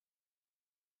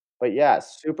 But yeah,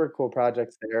 super cool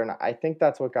projects there, and I think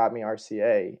that's what got me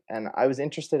RCA. And I was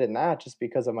interested in that just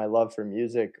because of my love for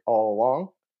music all along.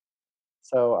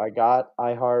 So I got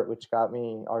iHeart, which got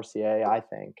me RCA, I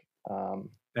think.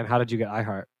 And how did you get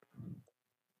iHeart?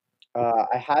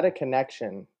 I had a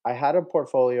connection. I had a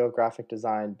portfolio of graphic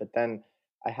design, but then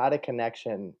I had a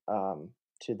connection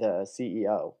to the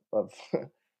CEO of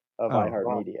of Oh, Wow.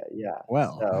 iHeartMedia. Yeah.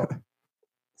 well.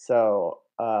 So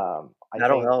I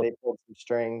That'll think help. they pulled some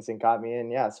strings and got me in.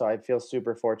 Yeah. So I feel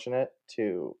super fortunate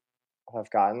to have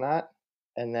gotten that.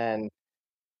 And then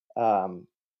um,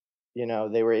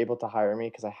 they were able to hire me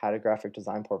because I had a graphic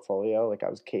design portfolio. Like I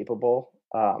was capable.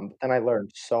 And I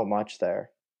learned so much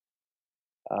there.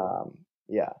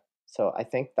 Yeah. So I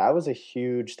think that was a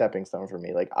huge stepping stone for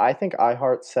me. Like I think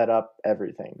iHeart set up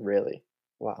everything really.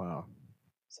 Wow. Wow.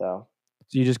 So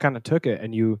So you just kind of took it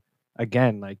and you,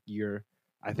 again, like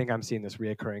I think I'm seeing this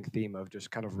reoccurring theme of just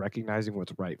kind of recognizing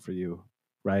what's right for you,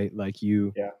 right? Like yeah,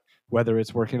 whether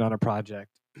it's working on a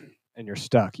project and you're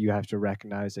stuck, you have to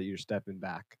recognize that you're stepping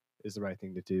back is the right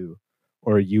thing to do.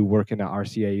 Or you working at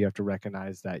RCA, you have to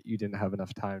recognize that you didn't have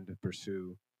enough time to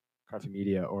pursue Carfi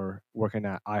Media, or working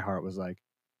at iHeart was like,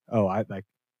 oh, I like,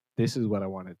 this is what I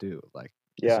want to do. Like,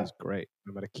 this yeah. is great.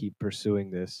 I'm going to keep pursuing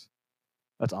this.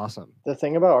 That's awesome. The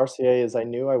thing about RCA is I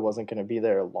knew I wasn't going to be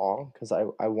there long because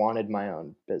I wanted my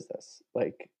own business.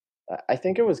 Like I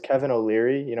think it was Kevin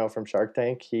O'Leary, from Shark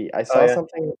Tank. Oh yeah. I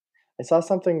saw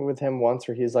something with him once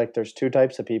where he's like, "There's two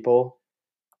types of people.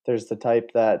 There's the type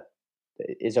that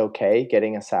is okay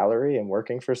getting a salary and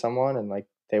working for someone, and like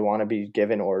they want to be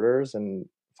given orders and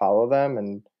follow them,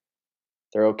 and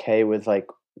they're okay with like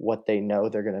what they know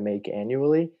they're going to make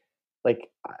annually. Like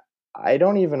I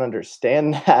don't even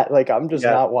understand that. Like I'm just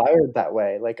Yeah. not wired that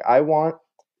way. Like I want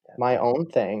my own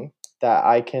thing that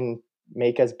I can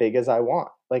make as big as I want.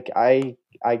 Like I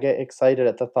get excited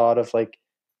at the thought of like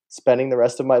spending the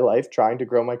rest of my life trying to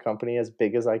grow my company as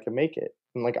big as I can make it.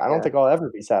 And like I don't Yeah. think I'll ever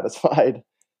be satisfied.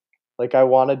 Like I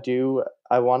want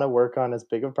to work on as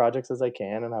big of projects as I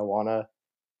can, and I want to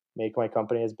make my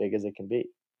company as big as it can be,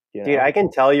 you Dude, know? I can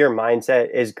tell your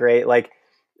mindset is great. Like,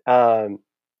 um,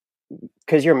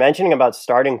 because you're mentioning about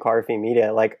starting Carfi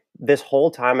Media, like this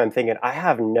whole time I'm thinking, I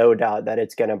have no doubt that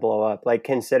it's going to blow up. Like,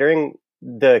 considering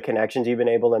the connections you've been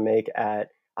able to make at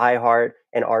iHeart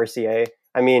and RCA,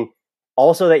 I mean,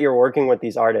 also that you're working with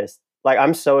these artists. Like,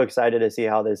 I'm so excited to see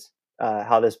how this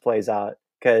plays out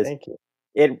because Thank you.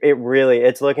 it really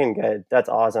it's looking good. That's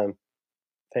awesome.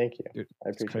 Thank you. Dude, I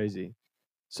it's appreciate it. crazy.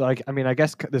 So I mean, I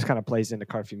guess this kind of plays into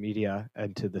Carfi Media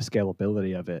and to the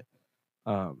scalability of it.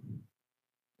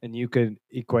 And you could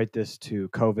equate this to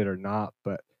COVID or not,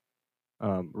 but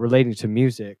relating to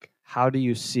music, how do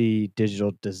you see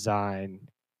digital design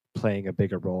playing a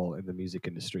bigger role in the music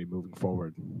industry moving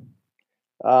forward?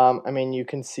 I mean, you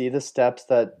can see the steps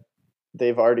that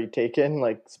they've already taken,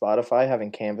 like Spotify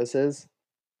having canvases.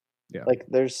 Yeah. Like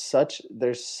there's such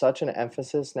an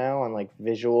emphasis now on like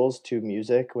visuals to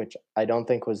music, which I don't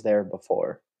think was there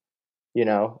before. You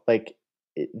know, like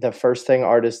the first thing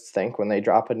artists think when they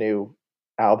drop a new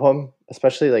album,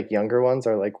 especially like younger ones,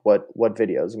 are like, what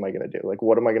videos am I gonna do? Like,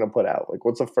 what am I gonna put out? Like,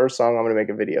 what's the first song I'm gonna make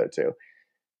a video to?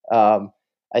 Um,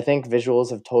 I think visuals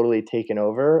have totally taken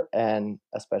over, and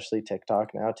especially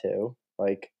TikTok now too.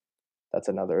 Like, that's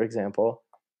another example.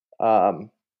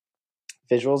 Um,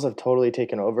 Visuals have totally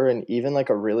taken over, and even like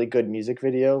a really good music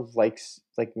video like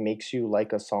makes you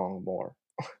like a song more.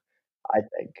 I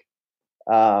think.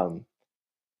 Um,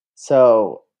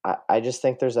 so I just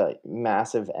think there's a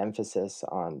massive emphasis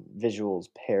on visuals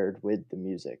paired with the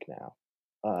music now.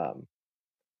 Um,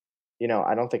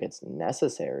 I don't think it's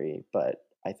necessary, but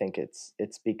I think it's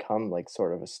become like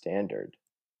sort of a standard.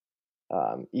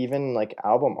 Even like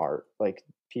album art, like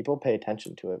people pay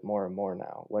attention to it more and more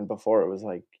now. When before it was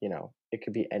like, it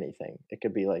could be anything. It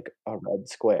could be like a red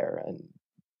square and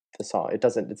the song. It's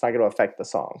not going to affect the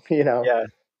song, you know? Yeah.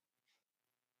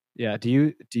 Yeah.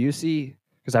 Do you see?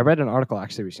 Because I read an article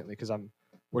actually recently because I'm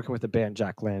working with the band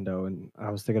Jack Lando, and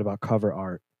I was thinking about cover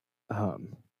art,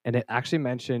 and it actually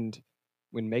mentioned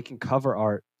when making cover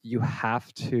art, you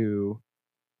have to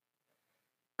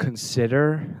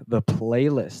consider the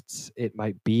playlists it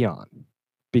might be on, That's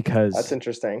because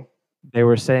interesting. they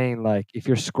were saying like if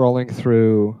you're scrolling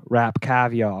through Rap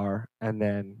Caviar and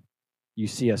then you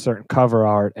see a certain cover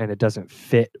art and it doesn't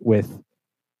fit with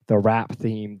the rap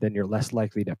theme, then you're less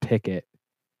likely to pick it,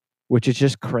 which is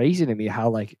just crazy to me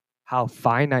how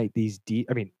finite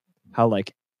I mean, how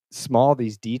like small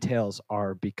these details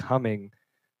are becoming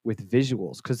with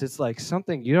visuals, because it's like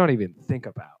something you don't even think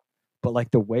about. But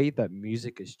like the way that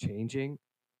music is changing,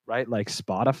 right? Like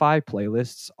Spotify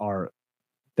playlists are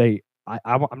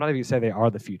I'm not even gonna say they are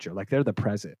the future. Like they're the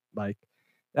present. Like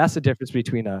that's the difference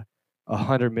between a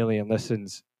 100 million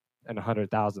listens and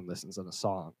 100,000 listens on a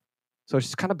song. So it's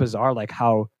just kind of bizarre, like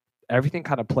how everything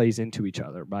kind of plays into each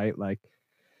other, right? Like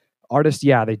artists,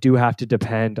 yeah, they do have to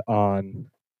depend on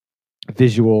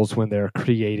visuals when they're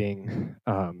creating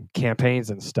campaigns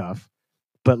and stuff.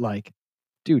 But like,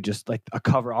 dude, just like a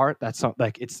cover art, that's not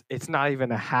like it's not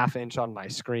even a half inch on my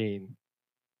screen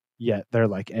yet. They're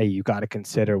like, hey, you got to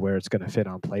consider where it's going to fit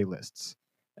on playlists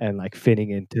and like fitting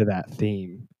into that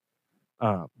theme.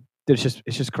 Um, it's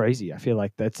just crazy. I feel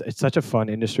like it's such a fun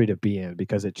industry to be in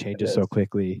because it It changes so is.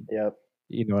 quickly. Yep.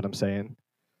 You know what I'm saying?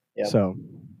 Yep. So,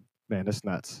 man, it's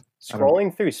nuts. I don't know.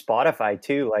 Scrolling through Spotify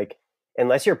too, like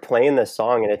unless you're playing the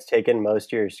song and it's taking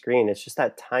most of your screen, it's just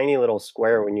that tiny little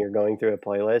square when you're going through a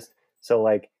playlist. So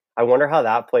like I wonder how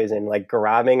that plays in, like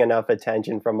grabbing enough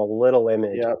attention from a little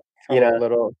image, Yep. you From a know?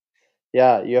 little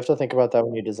Yeah, you have to think about that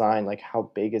when you design, like,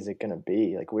 how big is it gonna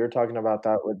be? Like, we were talking about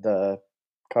that with the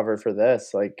cover for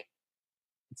this, like,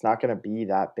 it's not gonna be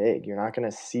that big. You're not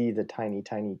gonna see the tiny,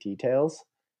 tiny details.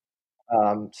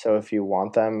 So if you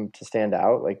want them to stand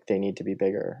out, like, they need to be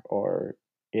bigger or,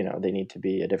 they need to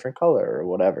be a different color or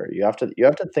whatever. You have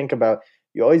to think about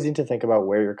you always need to think about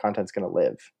where your content's gonna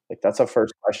live. Like, that's the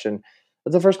first question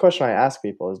I ask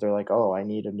people is they're like, "Oh, I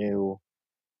need a new,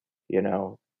 you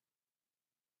know,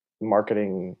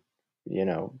 marketing, you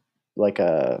know, like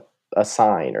a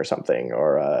sign or something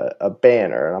or a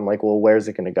banner." And I'm like, "Well, where's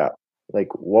it gonna go?" Like,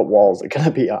 what wall is it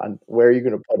gonna be on? Where are you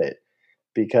gonna put it?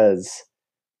 Because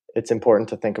it's important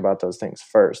to think about those things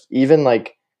first. Even,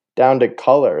 like, down to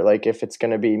color, like, if it's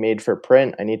gonna be made for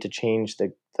print, I need to change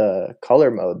the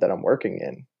color mode that I'm working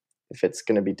in. If it's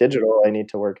gonna be digital, I need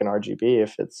to work in RGB.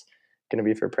 If it's gonna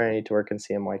be for print, I need to work in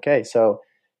CMYK. So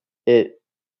it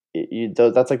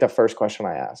that's, like, the first question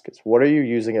I ask is, "What are you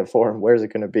using it for, and where is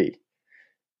it gonna be?"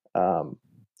 Um,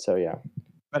 so yeah.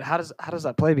 But how does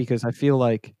that play? Because I feel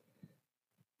like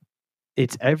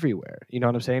it's everywhere. You know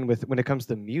what I'm saying? With when it comes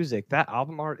to music, that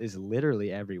album art is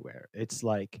literally everywhere. It's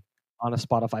like on a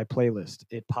Spotify playlist.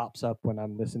 It pops up when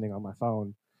I'm listening on my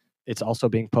phone. It's also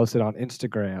being posted on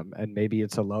Instagram, and maybe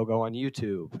it's a logo on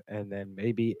YouTube, and then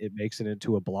maybe it makes it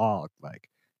into a blog. Like,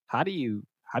 how do you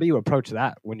approach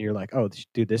that when you're like, oh,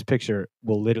 dude, this picture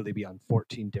will literally be on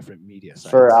 14 different media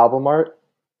For sites? album art,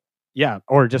 Yeah,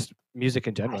 or just music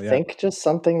in I general. Yeah, think just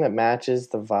something that matches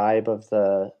the vibe of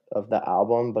the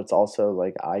album, but it's also,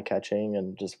 like, eye-catching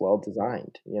and just well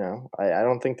designed, you know? I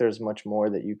don't think there's much more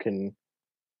that you can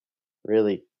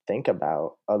really think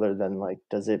about other than, like,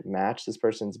 does it match this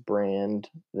person's brand,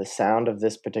 the sound of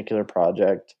this particular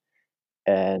project,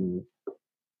 and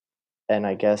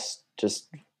I guess just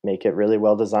make it really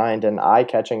well designed and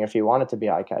eye-catching if you want it to be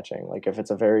eye-catching. Like, if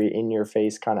it's a very in your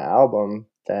face kinda album,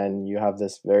 then you have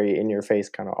this very in your face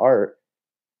kinda art.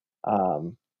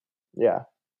 Um, yeah.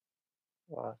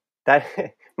 Wow. That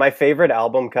my favorite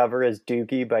album cover is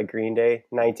Dookie by Green Day,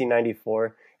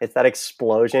 1994. It's that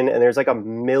explosion, and there's like a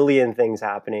million things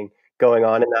happening going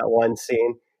on in that one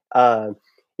scene. Um,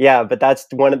 yeah, but that's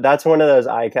one of those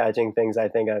eye-catching things I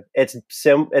think of.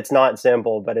 It's not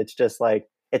simple, but it's just like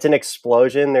it's an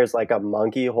explosion. There's like a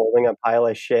monkey holding a pile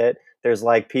of shit. There's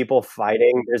like people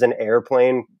fighting. There's an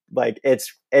airplane. Like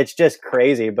it's just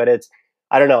crazy, but it's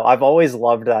I don't know. I've always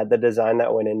loved that the design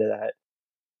that went into that.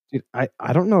 dude,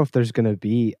 I don't know if there's gonna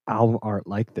be album art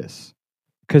like this.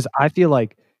 'Cause I feel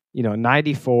like,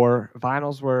 94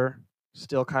 vinyls were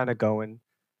still kinda going,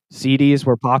 CDs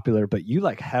were popular, but you,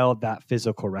 like, held that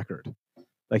physical record.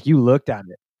 Like, you looked at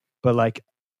it, but, like,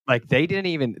 they didn't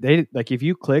even like, if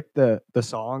you click the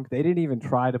song, they didn't even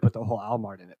try to put the whole album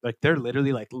art in it. Like, they're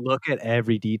literally like, "Look at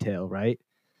every detail," right?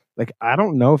 Like, I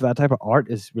don't know if that type of art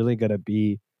is really gonna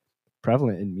be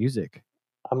prevalent in music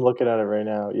I'm looking at it right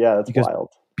now. Yeah, that's because wild.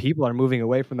 people are moving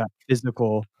away from that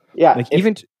physical Yeah, like,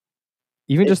 even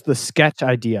if just the sketch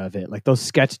idea of it, like those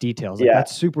sketch details, like yeah,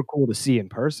 that's super cool to see in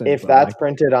person, if but that's like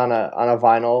printed on a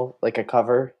vinyl, like a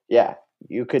cover, yeah,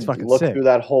 you it's could fucking look sick. through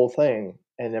that whole thing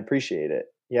and appreciate it.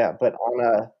 Yeah, but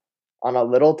on a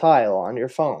little tile on your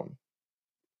phone,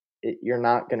 you're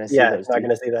not gonna see Yeah, those not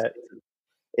gonna details. see that.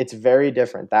 It's very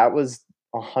different. That was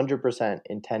 100%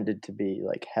 intended to be,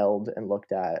 like, held and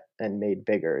looked at and made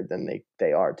bigger than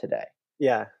they are today.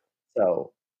 Yeah.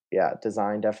 So, yeah,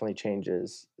 design definitely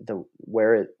changes. The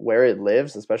where it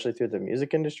lives, especially through the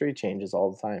music industry, changes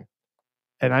all the time.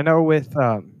 And I know with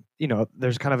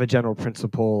there's kind of a general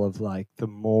principle of like the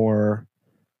more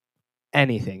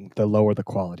anything, the lower the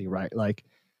quality, right? Like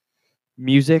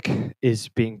music is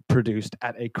being produced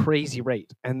at a crazy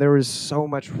rate, and there is so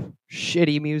much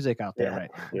shitty music out there Yeah.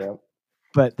 right now. Yeah.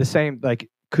 But the same, like,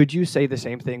 could you say the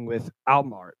same thing with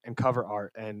album art and cover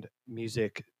art and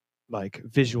music, like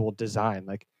visual design?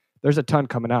 Like, there's a ton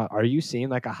coming out. Are you seeing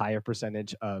like a higher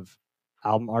percentage of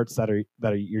album arts that are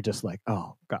you're just like,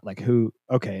 oh god, like who?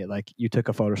 Okay, like you took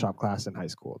a Photoshop class in high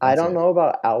school. I That's don't it. know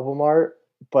about album art,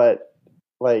 but,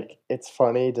 like, it's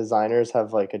funny, designers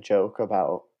have, like, a joke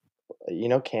about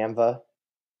Canva?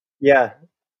 Yeah.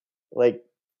 Like,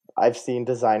 I've seen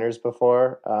designers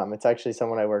before, it's actually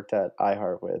someone I worked at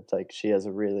iHeart with, like, she has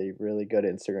a really, really good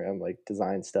Instagram, like,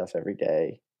 designs stuff every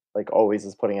day, like, always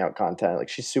is putting out content, like,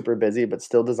 she's super busy, but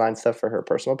still designs stuff for her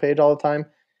personal page all the time,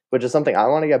 which is something I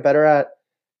wanna get better at.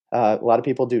 A lot of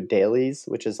people do dailies,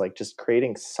 which is, like, just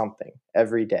creating something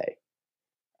every day,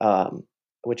 um,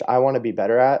 which I wanna be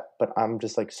better at, but I'm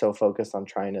just, like, so focused on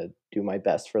trying to do my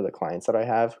best for the clients that I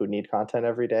have who need content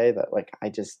every day that, like,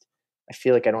 I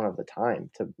feel like I don't have the time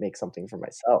to make something for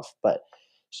myself, but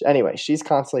anyway, she's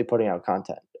constantly putting out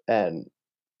content, and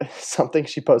something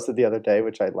she posted the other day,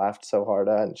 which I laughed so hard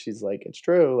at, and she's like, "It's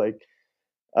true," like,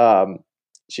 um,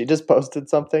 she just posted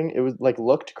something, it was, like,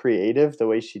 looked creative the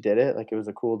way she did it, like, it was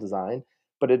a cool design,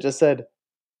 but it just said,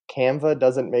 "Canva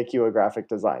doesn't make you a graphic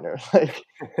designer." Like,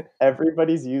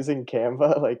 everybody's using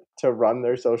Canva, like, to run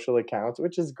their social accounts,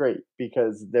 which is great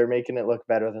because they're making it look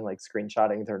better than, like,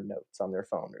 screenshotting their notes on their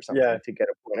phone or Yeah. something to get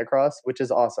a point across, which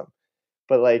is awesome.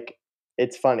 But, like,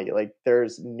 it's funny, like,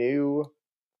 there's new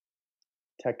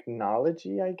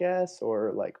technology, I guess,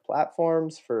 or, like,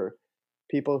 platforms for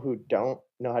people who don't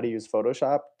know how to use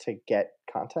Photoshop to get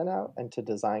content out and to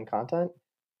design content,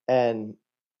 and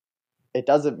it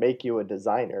doesn't make you a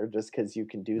designer just because you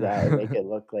can do that and make it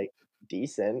look, like,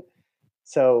 decent.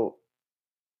 So,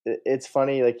 it's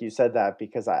funny, like, you said that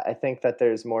because I think that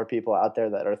there's more people out there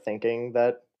that are thinking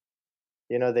that,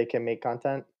 they can make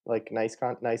content, like, nice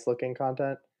looking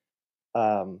content,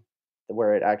 um,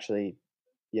 where it actually,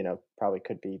 probably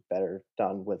could be better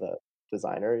done with a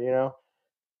designer.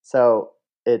 So,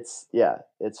 it's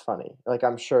funny. Like,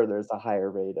 I'm sure there's a higher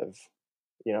rate of,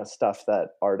 stuff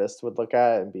that artists would look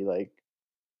at and be like,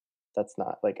 "That's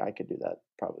not like, I could do that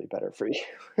probably better for you."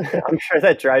 I'm sure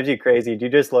that drives you crazy. Do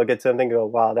you just look at something and go,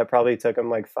 wow, that probably took him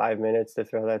like 5 minutes to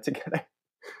throw that together?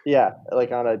 Yeah,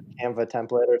 like, on a Canva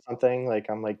template or something, like,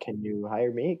 I'm like, "Can you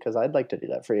hire me? Because 'Cause I'd like to do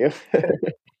that for you."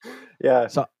 Yeah.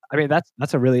 So, I mean,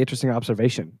 that's a really interesting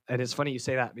observation, and it's funny you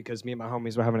say that because me and my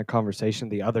homies were having a conversation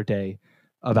the other day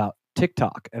about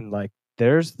TikTok, and like,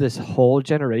 there's this whole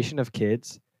generation of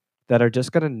kids that are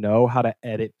just gonna know how to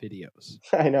edit videos.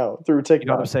 I know, through You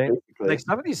know what I'm TikTok, saying? Like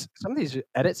basically. some of these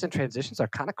edits and transitions are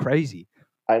kind of crazy,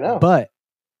 I know, but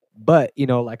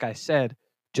like I said,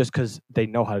 just because they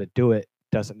know how to do it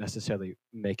doesn't necessarily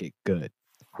make it good,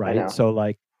 I right? know. So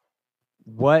like,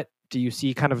 what do you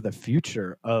see kind of the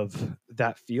future of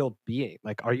that field being?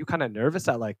 Like, are you kind of nervous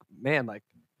that like, man, like,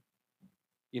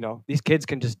 these kids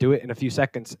can just do it in a few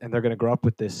seconds and they're going to grow up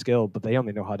with this skill, but they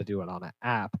only know how to do it on an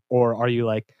app? Or are you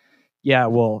like, yeah,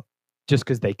 well, just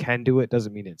because they can do it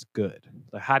doesn't mean it's good?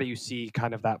 Like, how do you see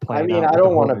kind of that I playing mean, out I with the don't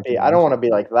whole wanna new be I don't wanna generation?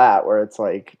 be like that where it's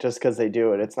like, just because they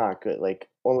do it, it's not good, like,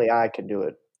 only I can do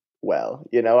it well,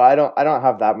 I don't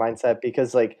have that mindset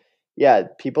because, like, yeah,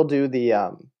 people do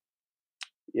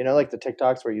like, the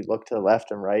TikToks where you look to the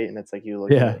left and right, and it's like you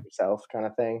looking Yeah. at yourself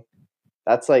kinda thing?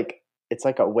 That's like it's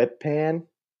like a whip pan,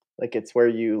 like, it's where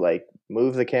you, like,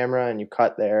 move the camera and you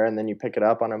cut there, and then you pick it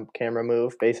up on a camera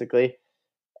move, basically,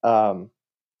 um,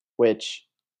 which,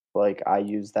 like, I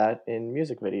use that in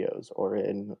music videos or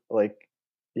in, like,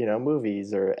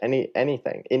 movies or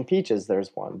anything. In Peaches,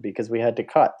 there's one because we had to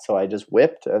cut, so I just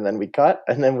whipped, and then we cut,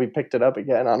 and then we picked it up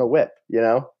again on a whip,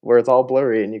 where it's all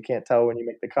blurry and you can't tell when you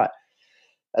make the cut,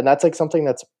 and that's, like, something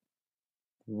that's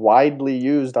widely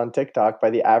used on TikTok by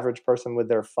the average person with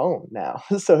their phone now.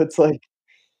 So it's like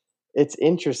it's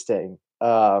interesting.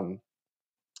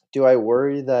 Do I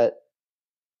worry that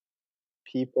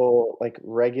people, like,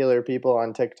 regular people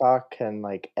on TikTok can,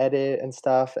 like, edit and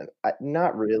stuff? And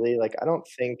not really, like, I don't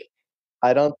think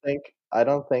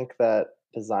that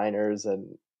designers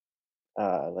and,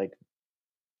 like,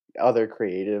 other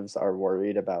creatives are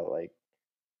worried about, like,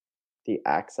 the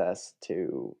access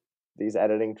to these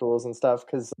editing tools and stuff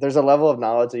because there's a level of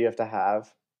knowledge that you have to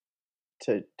have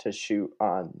to shoot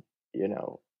on,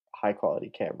 high quality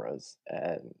cameras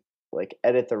and, like,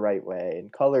 edit the right way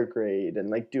and color grade and,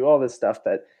 like, do all this stuff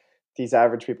that these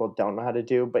average people don't know how to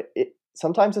do, but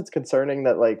sometimes it's concerning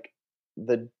that, like,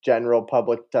 the general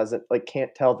public doesn't like,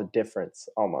 can't tell the difference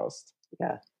almost.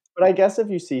 Yeah. But I guess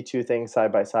if you see 2 things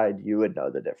side by side, you would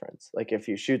know the difference. Like, if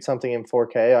you shoot something in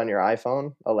 4K on your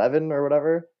iPhone 11 or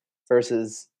whatever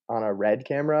versus on a RED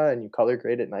camera and you color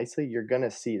grade it nicely, you're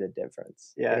gonna see the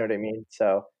difference. You know Yeah. what I mean?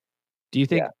 So, Do you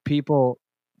yeah. think people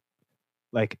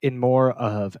like in more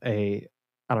of a,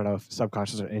 I don't know if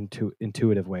subconscious or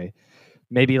intuitive way,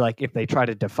 maybe like if they try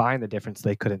to define the difference,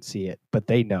 they couldn't see it, but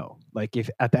they know. Like if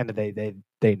at the end of the day,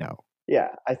 they know.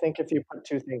 Yeah, I think if you put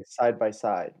 2 things side by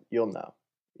side, you'll know,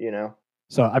 you know?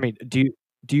 So I mean, do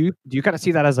you kind of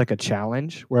see that as like a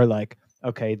challenge where like,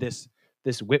 okay, this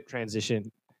whip transition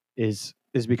is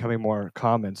becoming more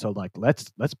common. So like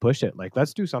let's push it. Like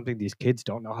let's do something these kids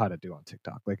don't know how to do on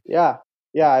TikTok. Like Yeah.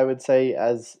 Yeah, I would say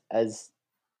as,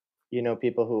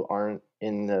 people who aren't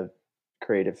in the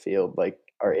creative field, like,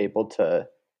 are able to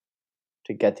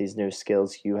get these new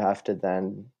skills, you have to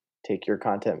then take your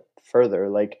content further.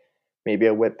 Like maybe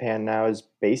a whip pan now is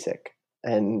basic.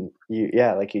 And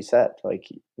yeah, like you said, like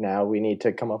now we need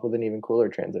to come up with an even cooler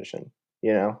transition,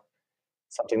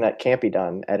 something that can't be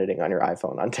done editing on your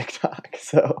iPhone on TikTok.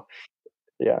 So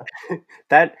yeah.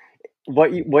 That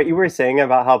what you were saying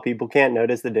about how people can't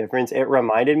notice the difference, it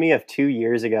reminded me of 2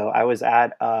 years ago. I was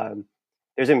at,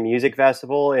 there's a music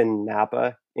festival in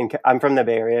Napa, I'm from the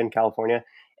Bay Area in California,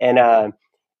 and,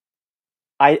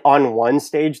 I on one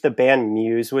stage, the band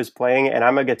Muse was playing, and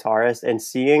I'm a guitarist, and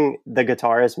seeing the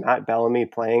guitarist Matt Bellamy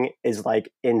playing is,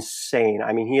 like, insane.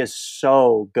 I mean, he is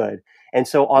so good. And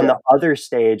so on Yeah. the other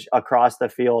stage across the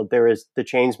field, there was the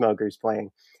Chainsmokers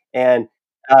playing, and,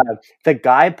 the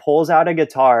guy pulls out a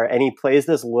guitar, and he plays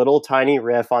this little tiny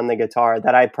riff on the guitar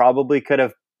that I probably could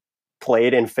have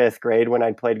played in 5th grade when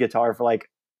I played guitar for, like,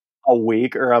 a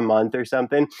week or a month or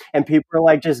something, and people are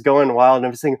like just going wild. And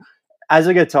I'm just thinking, as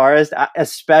a guitarist,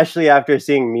 especially after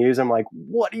seeing Muse, I'm like,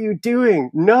 what are you doing?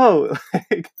 No,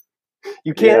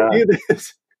 you can't do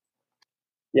this.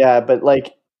 Yeah, but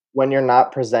like when you're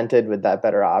not presented with that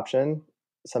better option,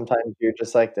 sometimes you're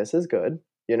just like, this is good.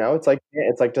 It's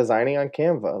like designing on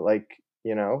Canva. Like,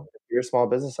 if you're a small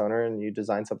business owner and you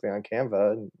design something on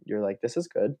Canva and you're like, this is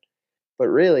good. But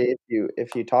really,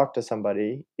 if you talk to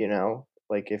somebody,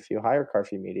 like if you hire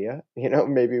Carfi Media,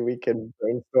 maybe we can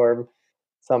brainstorm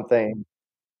something,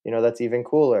 that's even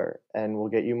cooler and we'll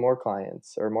get you more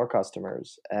clients or more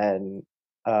customers. And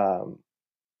um,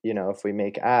 if we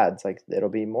make ads, like it'll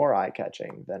be more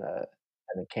eye-catching than a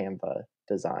Canva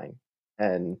design.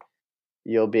 And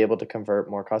you'll be able to convert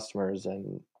more customers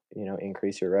and,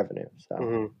 increase your revenue.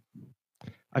 So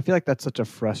I feel like that's such a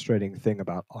frustrating thing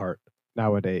about art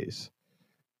nowadays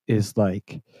is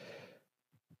like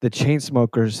the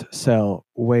Chainsmokers sell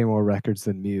way more records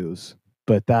than Muse,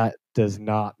 but that does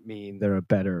not mean they're a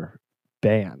better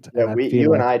band. yeah, And I feel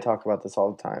you and like, I talk about this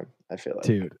all the time, I feel like.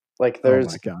 dude, Like oh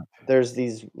my God. there's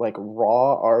these like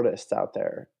raw artists out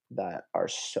there that are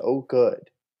so good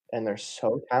and they're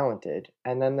so talented.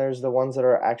 And then there's the ones that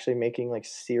are actually making like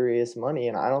serious money.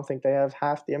 And I don't think they have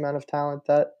half the amount of talent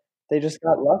that they just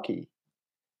got lucky.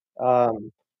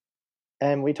 Um,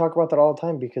 and we talk about that all the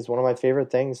time because one of my favorite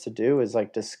things to do is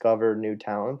like discover new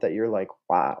talent that you're like,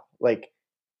 wow. Like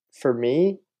for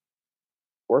me,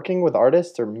 working with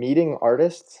artists or meeting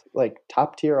artists, like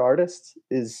top tier artists,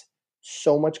 is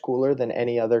so much cooler than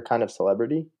any other kind of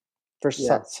celebrity.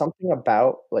 Yeah. Something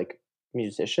about like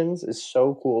musicians is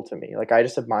so cool to me. Like I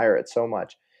just admire it so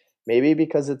much. Maybe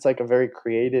because it's like a very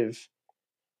creative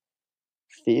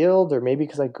field, or maybe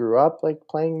because I grew up like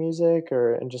playing music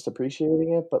or and just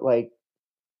appreciating it. But like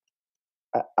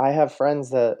I have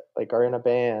friends that, like, are in a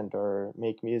band or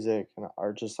make music and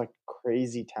are just, like,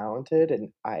 crazy talented,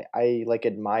 and I like,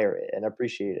 admire it and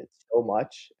appreciate it so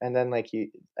much, and then, like,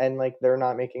 they're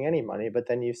not making any money, but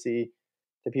then you see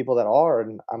the people that are,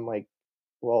 and I'm like,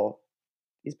 "Well,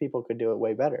 these people could do it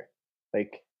way better."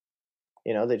 Like,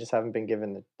 they just haven't been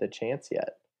given the chance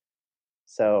yet.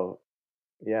 So,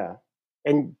 yeah.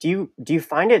 And do you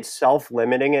find it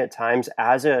self-limiting at times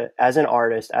as an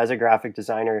artist, as a graphic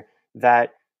designer,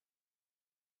 that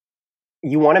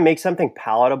you want to make something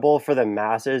palatable for the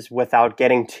masses without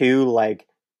getting too like,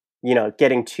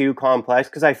 getting too complex?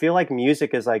 Because I feel like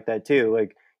music is like that too.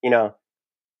 Like,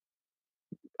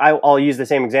 I'll use the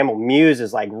same example. Muse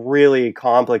is like really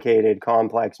complicated,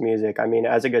 complex music. I mean,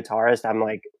 as a guitarist, I'm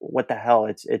like, what the hell?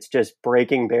 It's just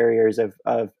breaking barriers of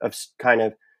kind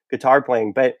of guitar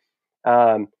playing. But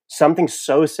something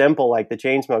so simple like the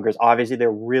Chainsmokers, obviously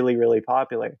they're really, really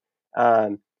popular.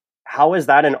 Um, how is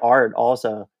that an art?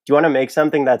 Also, do you want to make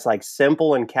something that's like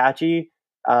simple and catchy,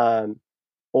 um,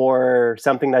 or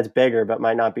something that's bigger but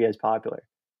might not be as popular?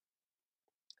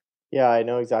 Yeah, I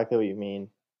know exactly what you mean.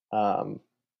 Um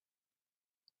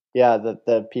Yeah,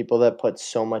 the people that put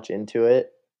so much into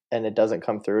it and it doesn't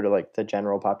come through to, like, the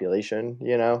general population,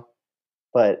 you know?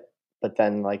 But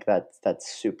then, like, that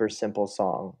super simple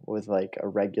song with, like, a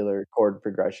regular chord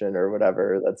progression or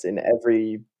whatever that's in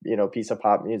every, piece of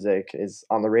pop music is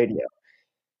on the radio.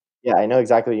 Yeah, I know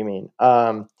exactly what you mean.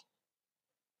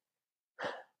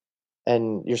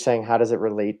 And you're saying how does it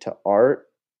relate to art?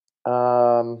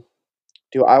 Um,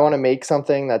 do I wanna make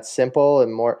something that's simple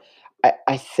and more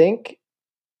I think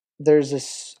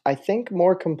I think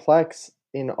more complex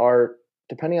in art,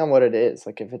 depending on what it is.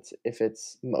 Like if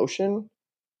it's motion,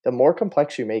 the more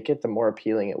complex you make it, the more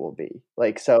appealing it will be.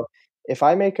 Like so, if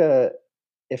I make a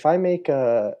if I make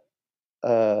a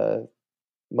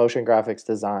motion graphics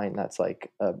design that's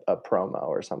like a promo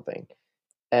or something,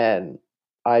 and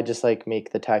I just like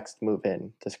make the text move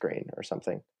in the screen or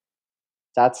something,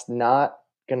 that's not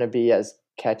gonna be as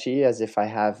catchy as if I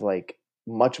have, like,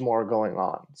 much more going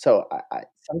on. So I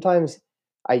sometimes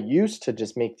I used to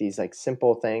just make these, like,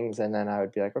 simple things, and then I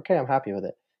would be like, "Okay, I'm happy with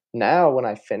it." Now when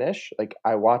I finish, like,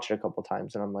 I watch it a couple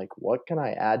times, and I'm like, "What can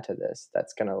I add to this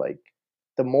that's gonna, like"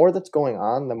 the more that's going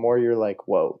on, the more you're like,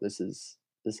 "Whoa, this is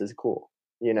cool,"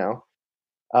 you know?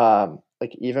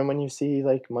 Like, even when you see,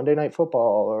 like, Monday Night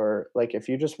Football or, like, if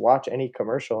you just watch any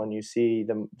commercial and you see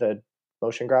the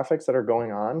motion graphics that are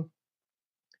going on,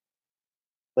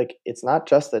 like, it's not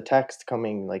just the text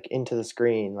coming, like, into the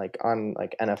screen, like, on,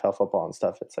 like, NFL football and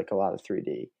stuff, it's, like, a lot of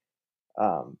 3D.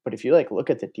 But if you, like, look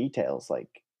at the details,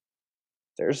 like,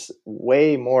 there's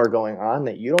way more going on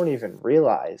that you don't even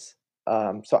realize.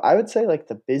 So I would say, like,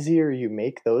 the busier you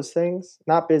make those things,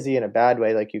 not busy in a bad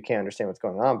way, like, you can't understand what's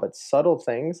going on, but subtle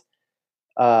things,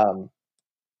 um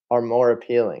are more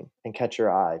appealing and catch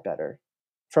your eye better.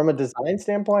 From a design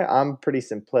standpoint, I'm pretty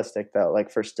simplistic though.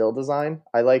 Like for still design,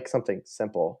 I like something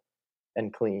simple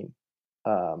and clean.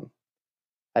 Um,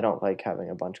 I don't like having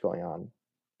a bunch going on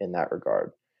in that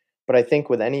regard. But I think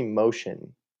with any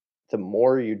motion, the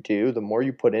more you do, the more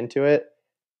you put into it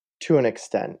to an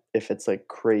extent. If it's like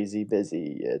crazy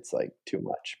busy, it's like too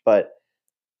much. But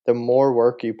the more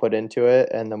work you put into it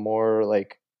and the more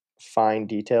like fine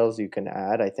details you can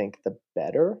add, I think the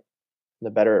better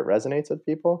it resonates with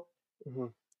people.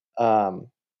 Mhm. Um,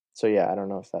 so yeah, I don't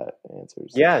know if that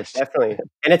answers the Yeah, question. definitely.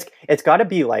 And it's got to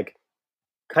be like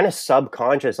kind of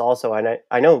subconscious also. And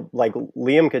I know like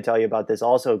Liam could tell you about this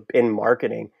also in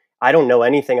marketing. I don't know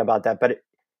anything about that, but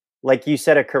like you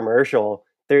said, a commercial,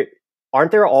 there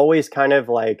aren't there always kind of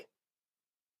like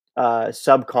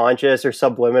subconscious or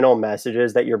subliminal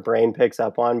messages that your brain picks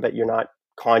up on, but you're not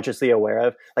consciously aware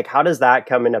of? Like, how does that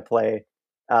come into play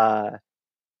uh,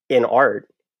 in art?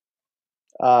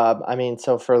 I mean,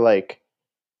 so for like,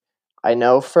 I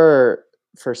know for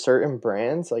certain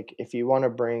brands, like if you want to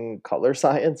bring color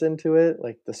science into it,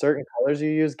 like the certain colors you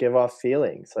use give off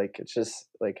feelings. Like it's just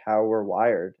like how we're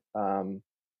wired.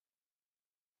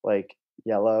 Like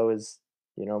yellow is,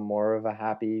 more of a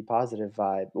happy, positive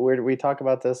vibe. We talk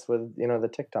about this with, the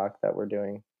TikTok that we're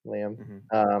doing, Liam.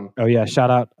 Oh yeah, shout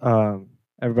out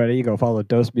everybody. You go follow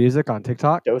Dose Music on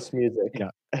TikTok. Dose Music. Yeah,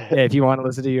 if you want to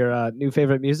listen to your new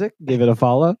favorite music, give it a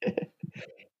follow.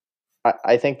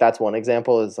 I think that's one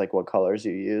example is like what colors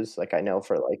you use. Like I know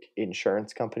for like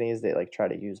insurance companies, they like try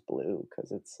to use blue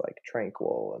because it's like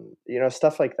tranquil and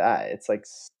stuff like that. It's like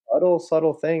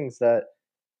subtle things that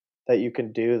you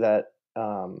can do that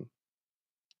um,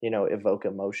 evoke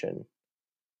emotion.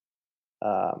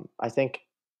 I think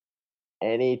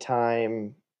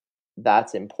anytime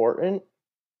that's important,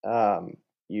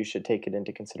 you should take it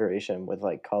into consideration with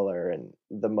like color and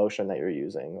the motion that you're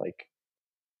using. Like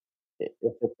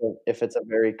if it's a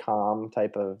very calm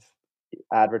type of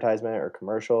advertisement or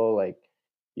commercial, like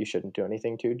you shouldn't do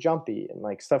anything too jumpy and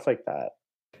like stuff like that.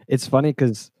 It's funny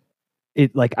because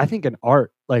I think in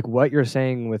art, like what you're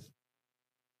saying with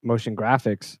motion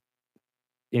graphics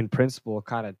in principle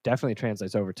kind of definitely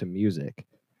translates over to music,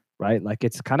 right? Like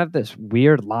it's kind of this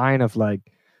weird line of like,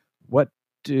 what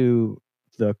do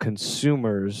the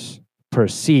consumers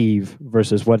perceive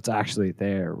versus what's actually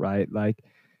there, right? Like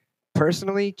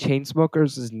personally,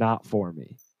 Chainsmokers is not for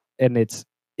me, and it's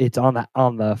on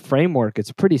the framework.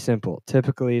 It's pretty simple.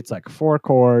 Typically, it's like 4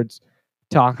 chords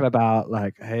talking about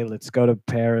like, hey, let's go to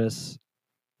Paris,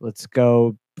 let's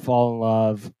go fall in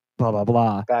love, blah blah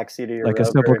blah, Backseat of your like a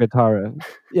simple Rover. guitar.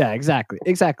 Yeah,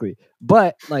 exactly.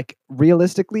 But like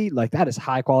realistically, like that is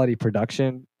high quality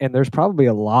production, and there's probably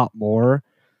a lot more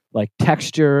like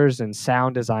textures and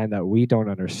sound design that we don't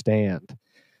understand,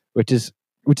 which is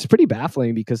pretty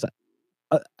baffling because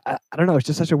I don't know. It's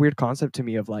just such a weird concept to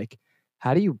me of like,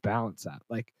 how do you balance that?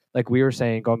 Like we were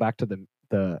saying, going back to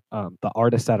the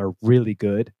artists that are really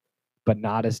good, but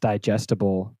not as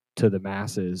digestible to the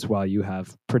masses, while you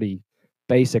have pretty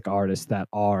basic artists that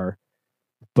are.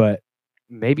 But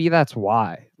maybe that's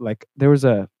why. Like there was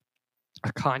a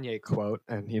Kanye quote,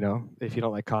 and if you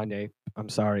don't like Kanye, I'm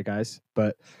sorry, guys,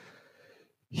 but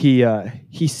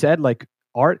he said like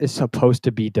art is supposed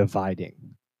to be dividing.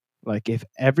 Like if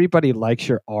everybody likes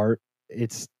your art,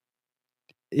 it's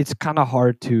kind of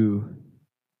hard to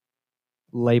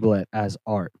label it as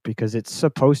art because it's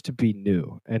supposed to be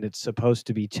new and it's supposed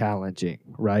to be challenging,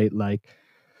 right? Like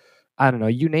I don't know,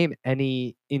 you name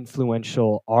any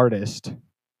influential artist,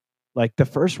 like the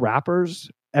first rappers,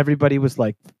 everybody was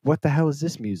like, what the hell is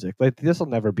this music? Like this will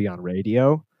never be on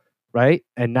radio, right?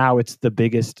 And now it's the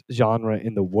biggest genre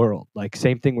in the world. Like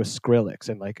same thing with Skrillex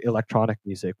and like electronic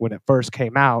music. When it first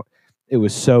came out, it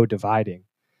was so dividing.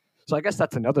 So I guess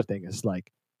that's another thing is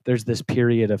like there's this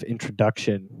period of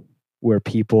introduction where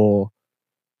people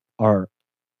are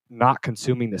not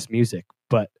consuming this music,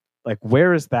 but like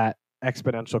where is that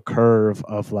exponential curve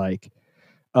of like,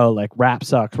 oh, like rap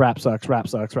sucks,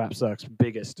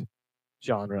 biggest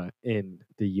genre in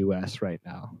the US right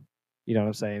now. You know what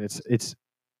I'm saying?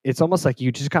 It's almost like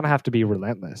you just kind of have to be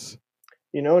relentless.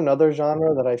 Another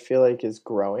genre that I feel like is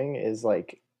growing is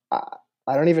like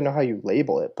I don't even know how you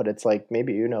label it, but it's like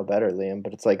maybe you know better, Liam.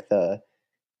 But it's like the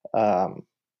um,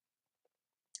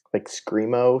 like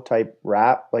screamo type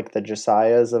rap, like the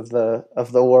Josiahs of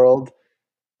the world.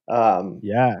 Um,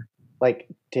 Yeah. like,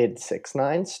 did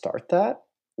 6ix9ine start that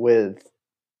with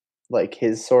like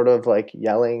his sort of like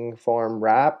yelling form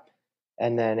rap,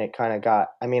 and then it kind of got.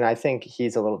 I mean, I think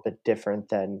he's a little bit different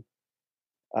than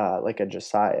like a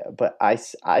Josiah, but I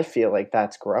feel like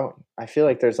that's growing. I feel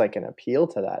like there's like an appeal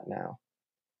to that now.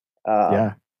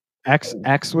 Yeah.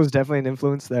 X was definitely an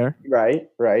influence there.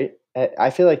 Right. I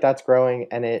feel like that's growing,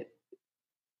 and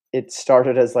it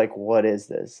started as like, what is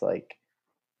this? Like,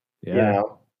 Yeah.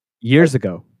 like, Years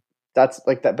ago. that's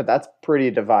like that, but that's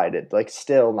pretty divided. Like,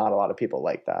 still not a lot of people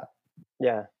like that.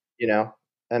 Yeah.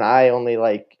 And I only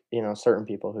like, certain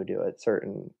people who do it,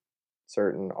 certain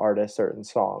artists, certain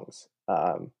songs.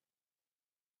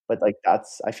 But like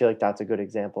I feel like that's a good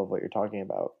example of what you're talking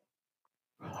about.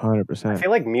 100%. I feel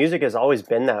like music has always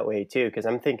been that way too, because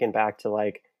I'm thinking back to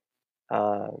like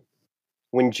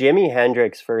when Jimi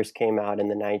Hendrix first came out in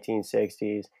the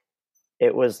 1960s,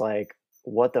 it was like,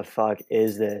 what the fuck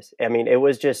is this? I mean, it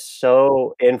was just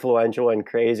so influential and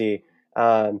crazy.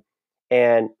 And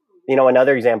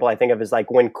another example I think of is like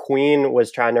when Queen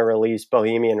was trying to release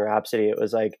Bohemian Rhapsody, it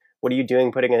was like, what are you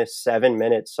doing putting a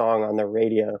 7-minute song on the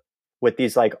radio with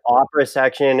these like opera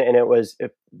section? And it was,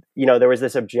 there was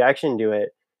this objection to it.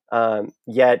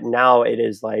 Yet now it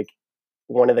is like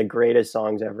one of the greatest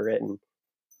songs ever written.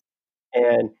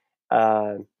 And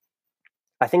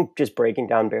I think just breaking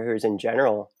down barriers in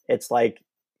general, it's like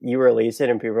you release it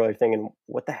and people are thinking,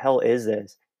 what the hell is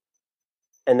this?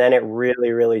 And then it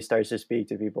really, really starts to speak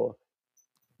to people.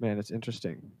 Man, it's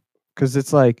interesting. Because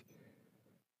it's like,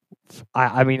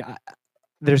 I mean,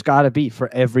 there's got to be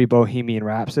for every Bohemian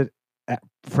Rhapsody,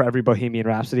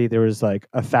 there was like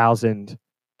 1,000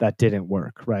 that didn't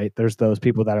work, right? There's those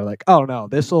people that are like, oh no,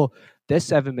 this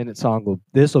 7-minute song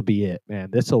this will be it,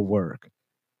 man. This will work.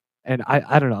 And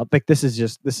I don't know, like this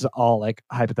is all like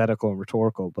hypothetical and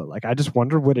rhetorical, but like I just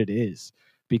wonder what it is,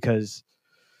 because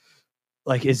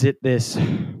like is it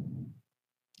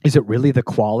really the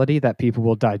quality that people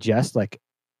will digest? Like,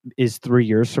 is 3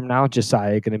 years from now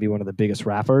Josiah going to be one of the biggest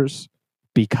rappers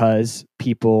because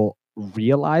people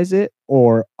realize it,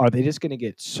 or are they just going to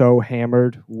get so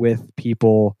hammered with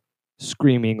people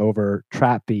screaming over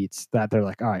trap beats that they're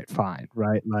like, all right, fine,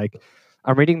 right? Like,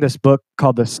 I'm reading this book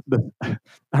called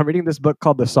I'm reading this book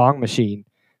called The Song Machine,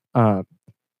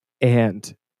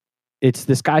 and it's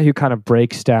this guy who kind of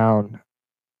breaks down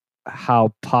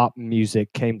how pop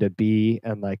music came to be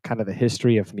and like kind of the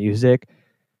history of music.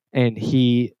 And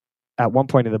he, at one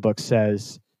point in the book,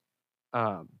 says,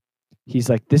 he's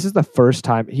like, this is the first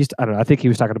time I don't know, I think he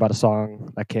was talking about a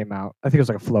song that came out. I think it was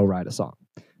like a Flow Rida song.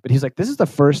 But he's like, this is the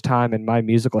first time in my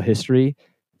musical history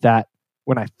that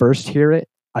when I first hear it,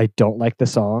 I don't like the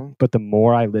song, but the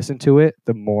more I listen to it,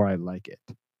 the more I like it.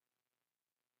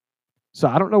 So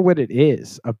I don't know what it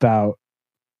is about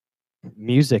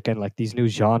music and like these new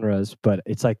genres, but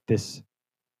it's like this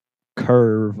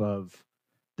curve of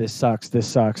this sucks, this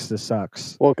sucks, this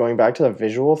sucks. Well, going back to the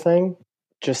visual thing,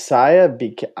 Josiah,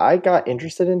 I got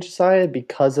interested in Josiah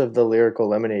because of the Lyrical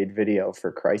Lemonade video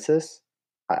for Crisis.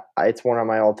 It's one of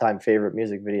my all-time favorite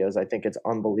music videos. I think it's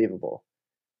unbelievable.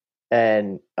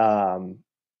 And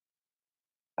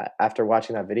after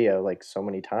watching that video like so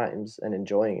many times and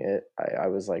enjoying it, I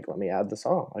was like, let me add the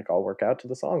song. Like, I'll work out to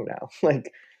the song now.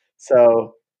 Like,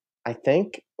 so I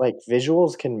think like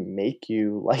visuals can make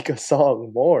you like a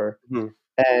song more. Mm-hmm.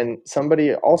 And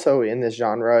somebody also in this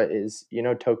genre is,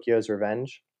 Tokyo's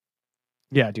Revenge.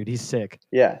 Yeah, dude, he's sick.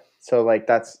 Yeah. So like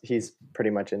he's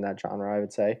pretty much in that genre, I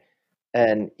would say.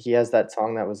 And he has that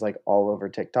song that was like all over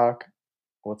TikTok.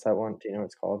 What's that one? Do you know what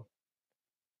it's called?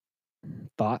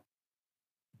 Thought?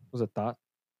 Was it Thought?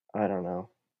 I don't know.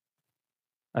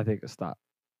 I think it's Thought.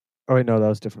 Oh wait, no, that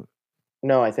was different.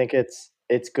 No, I think it's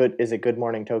good. Is it Good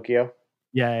Morning Tokyo?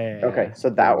 Yeah. Okay, so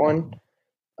that one,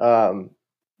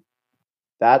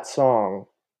 that song,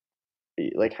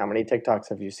 like how many TikToks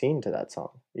have you seen to that song?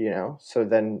 So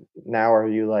then now are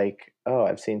you like, oh,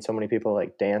 I've seen so many people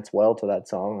like dance well to that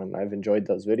song and I've enjoyed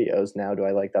those videos. Now do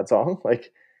I like that song?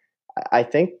 Like, I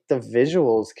think the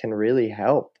visuals can really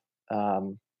help,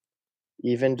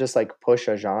 even just like push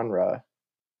a genre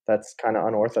that's kind of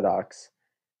unorthodox.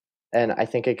 And I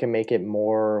think it can make it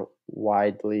more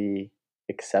widely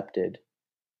accepted.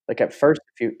 Like at first,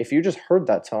 if you just heard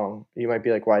that song, you might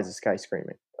be like, "Why is this guy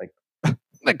screaming?"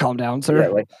 Like, calm down, sir. Yeah,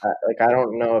 like I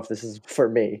don't know if this is for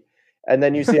me. And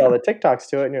then you see all the TikToks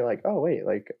to it, and you're like, "Oh wait,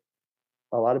 like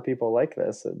a lot of people like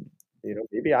this, and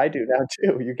maybe I do now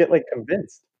too." You get like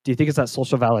convinced. Do you think it's that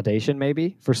social validation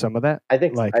maybe for some of that? I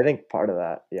think like, I think part of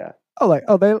that, yeah.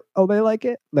 They like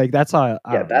it. Like that's how.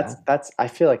 That's. I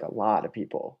feel like a lot of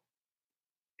people,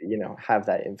 have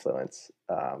that influence.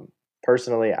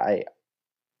 Personally,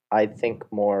 I think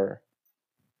more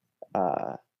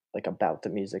like about the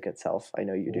music itself. I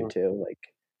know you do too.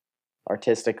 Like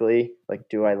artistically, like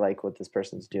do I like what this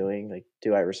person's doing? Like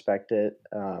do I respect it?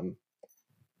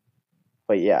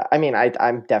 But yeah, I mean,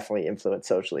 I'm definitely influenced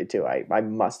socially too. I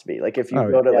must be. Like if you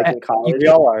Oh, go to like Yeah, in college, we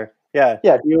all are. Yeah.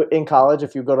 yeah, if you in college,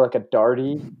 if you go to like a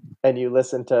Darty and you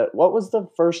listen to what was the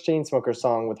first Chainsmokers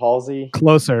song with Halsey?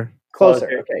 Closer. Closer.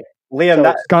 Closer. Okay. Liam, So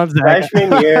that Gonzaga.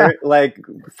 freshman year, like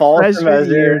fall Freshman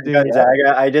semester, year, dude.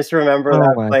 Gonzaga, I just remember Oh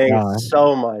that my playing God.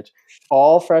 so much.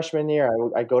 fall freshman year,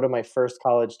 I go to my first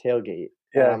college tailgate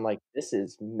and Yeah. I'm like, this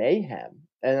is mayhem.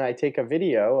 And I take a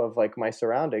video of like my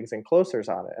surroundings and Closer's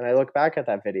on it. And I look back at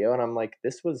that video and I'm like,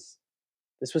 this was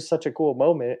such a cool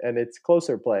moment and it's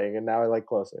Closer playing and now I like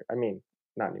Closer. I mean,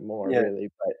 not anymore Yeah. really,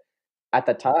 but at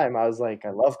the time I was like, I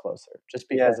love Closer just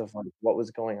Yeah. because of like what was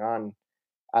going on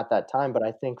at that time. But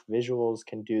I think visuals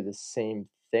can do the same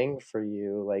thing for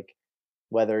you, like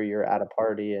whether you're at a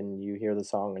party and you hear the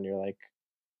song and you're like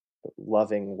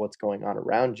loving what's going on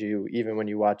around you, even when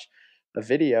you watch a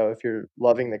video, if you're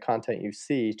loving the content you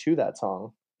see to that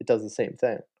song, it does the same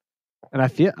thing. And I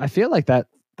feel like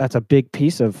that's a big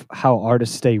piece of how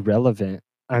artists stay relevant.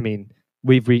 I mean,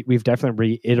 we've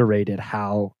definitely reiterated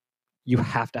how you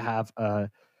have to have a.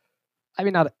 I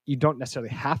mean, not you don't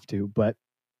necessarily have to, but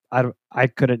I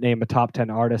couldn't name a top 10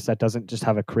 artist that doesn't just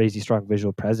have a crazy strong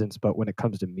visual presence. But when it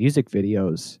comes to music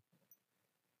videos,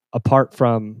 apart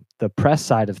from the press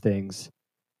side of things,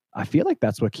 I feel like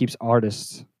that's what keeps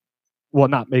artists. Well,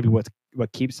 not maybe what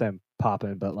keeps them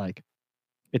popping, but like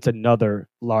it's another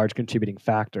large contributing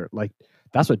factor. Like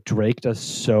that's what Drake does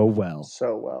so well.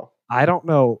 So well. I don't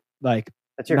know, like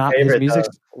That's your not his favorite, music.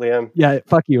 Liam. Yeah,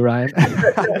 fuck you, Ryan.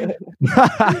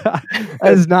 that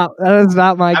is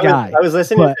not my guy. I was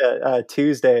listening to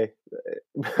Tuesday.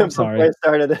 I'm sorry. Before I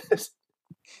started this.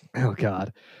 Oh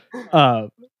God.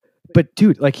 But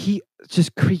dude, like he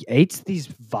just creates these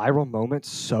viral moments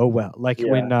so well. Like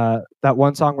when that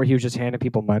one song where he was just handing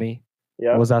people money.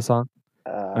 Yeah. What was that song?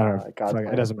 I don't know. God's Plan.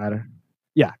 It doesn't matter.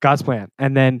 Yeah, God's Plan.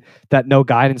 And then that No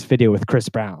Guidance video with Chris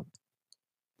Brown.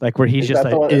 Like where he's just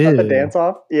like, is that the dance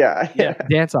off? Yeah. Yeah,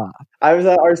 dance off. I was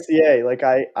at RCA. Like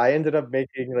I ended up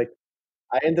making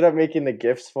the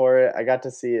GIFs for it. I got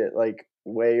to see it like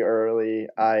way early.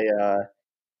 I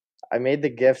made the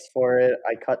GIFs for it.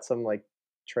 I cut some like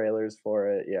trailers for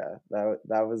it. Yeah,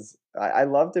 that was I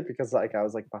loved it because like I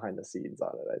was like behind the scenes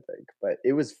on it, I think. But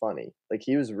it was funny. Like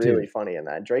he was really funny in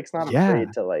that. Drake's not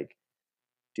afraid to like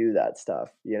do that stuff,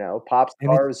 you know. Pop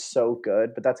Star is so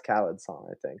good, but that's Khaled's song,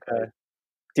 I think. Right?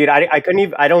 Dude, I couldn't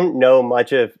even. I don't know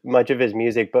much of his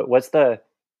music, but what's the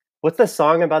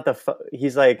song about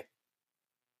he's like.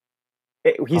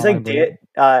 He's Hotline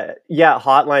like,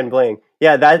 Hotline Bling.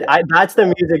 Yeah, that's the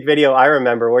music video I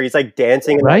remember where he's like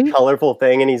dancing in that colorful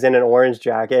thing and he's in an orange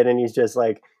jacket and he's just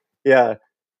like, yeah.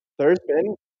 There's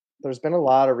been a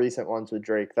lot of recent ones with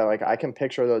Drake that like I can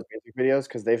picture those music videos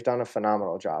because they've done a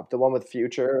phenomenal job. The one with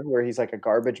Future where he's like a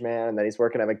garbage man and then he's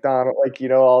working at McDonald's, like you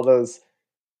know all those.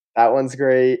 That one's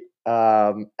great.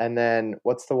 And then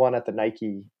what's the one at the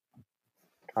Nike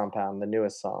compound? The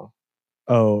newest song.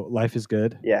 Oh, Life is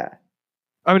Good. Yeah.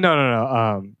 Oh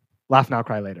no. Laugh Now,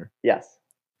 Cry Later. Yes.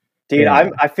 Dude,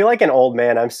 I feel like an old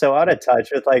man. I'm so out of touch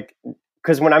with like,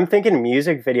 because when I'm thinking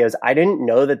music videos, I didn't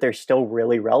know that they're still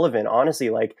really relevant. Honestly,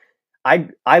 like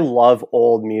I love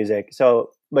old music.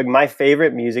 So like my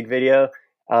favorite music video,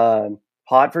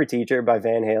 "Hot for Teacher" by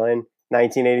Van Halen,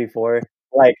 1984.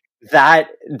 Like that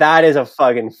is a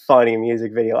fucking funny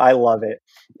music video. I love it.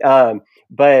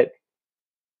 But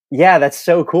yeah, that's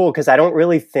so cool because I don't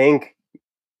really think.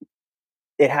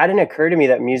 It hadn't occurred to me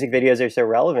that music videos are so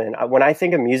relevant. When I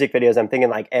think of music videos, I'm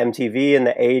thinking like MTV in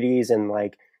the 80s and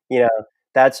like, you know,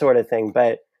 that sort of thing.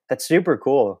 But that's super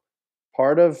cool.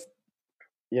 Part of,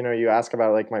 you know, you ask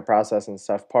about like my process and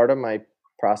stuff. Part of my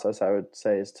process, I would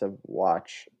say, is to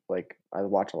watch, like, I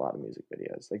watch a lot of music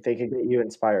videos. Like, they can get you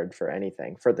inspired for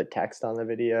anything, for the text on the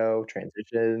video,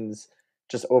 transitions,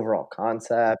 just overall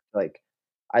concept. Like,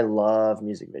 I love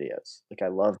music videos. Like, I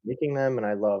love making them and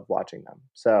I love watching them.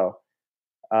 So,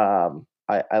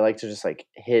 I like to just like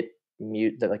hit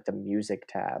the music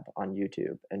tab on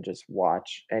YouTube and just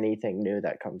watch anything new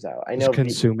that comes out. I know Just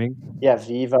consuming.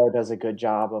 Vivo does a good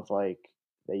job of like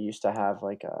they used to have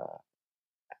like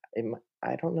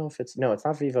I don't know if it's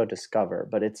not Vivo Discover,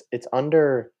 but it's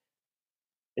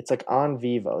like on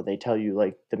Vivo. They tell you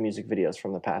like the music videos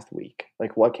from the past week,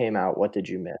 like what came out, what did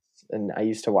you miss, and I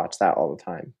used to watch that all the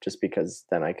time just because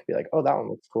then I could be like, oh, that one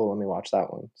looks cool, let me watch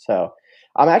that one. So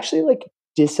I'm actually like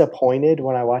disappointed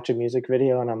when I watch a music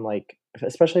video and I'm like,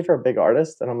 especially for a big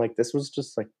artist, and I'm like, this was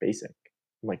just like basic.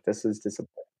 I'm like, this is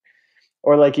disappointing.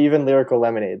 Or like even Lyrical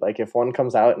Lemonade, like if one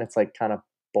comes out and it's like kind of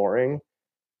boring,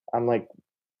 I'm like,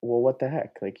 well, what the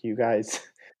heck? Like you guys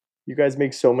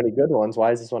make so many good ones.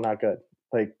 Why is this one not good?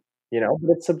 Like but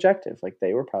it's subjective. Like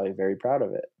they were probably very proud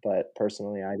of it, but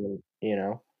personally, I didn't.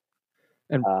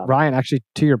 And Ryan, actually,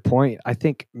 to your point, I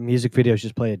think music videos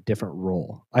just play a different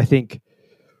role. I think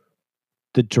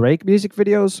the Drake music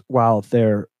videos, while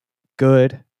they're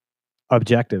good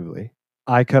objectively,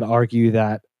 I could argue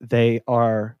that they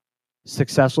are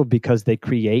successful because they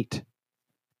create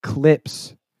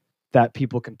clips that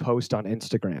people can post on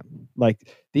Instagram.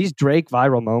 Like these Drake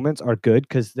viral moments are good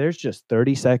because there's just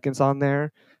 30 seconds on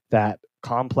there that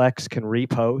Complex can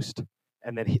repost.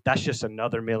 And then that's just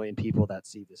another million people that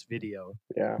see this video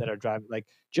that are driving. Like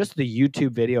just the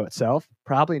YouTube video itself,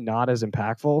 probably not as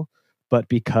impactful, but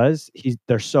because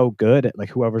they're so good at like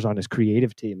whoever's on his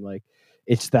creative team, like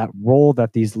it's that role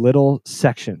that these little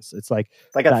sections. It's like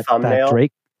a thumbnail. That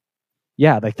Drake.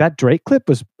 Yeah, like that Drake clip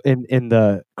was in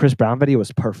the Chris Brown video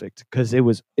was perfect because it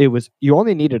was you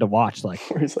only needed to watch like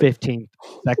 15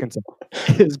 seconds of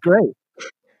it. It was great.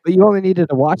 But you only needed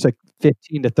to watch like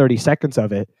 15 to 30 seconds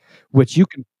of it, which you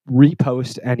can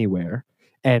repost anywhere.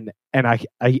 And I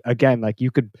again, like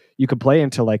you could play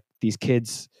into like these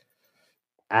kids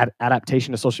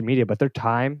adaptation to social media, but their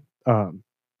time,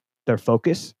 their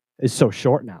focus is so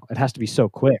short now. It has to be so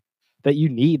quick that you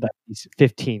need like these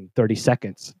 15, 30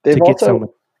 seconds to get someone.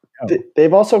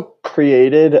 They've also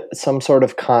created some sort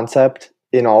of concept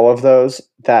in all of those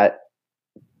that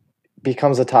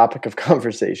becomes a topic of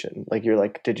conversation. Like you're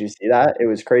like, did you see that? It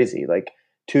was crazy. Like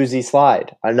Tuesday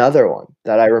Slide, another one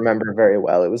that I remember very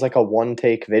well. It was like a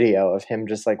one-take video of him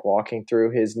just like walking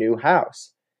through his new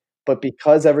house. But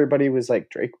because everybody was like,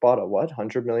 Drake bought a what,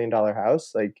 $100 million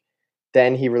house? Like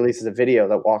then he releases a video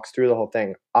that walks through the whole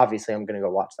thing. Obviously, I'm going to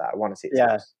go watch that. I want to see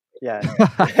it. Yeah,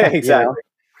 exactly.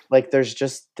 Like there's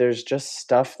just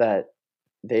stuff that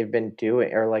they've been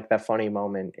doing, or like that funny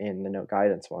moment in the No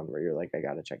Guidance one where you're like, I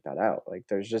got to check that out. Like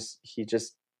he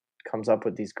just comes up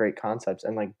with these great concepts,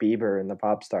 and like Bieber in the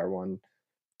pop star one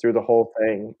through the whole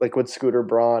thing, like with Scooter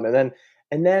Braun,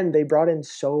 and then they brought in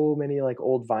so many like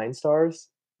old Vine stars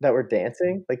that were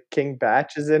dancing. Like King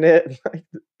Batch is in it, like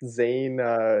Zane,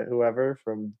 whoever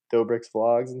from Dobrik's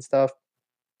vlogs and stuff.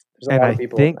 There's a lot of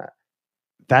people in that.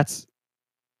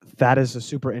 That is a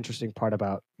super interesting part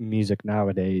about music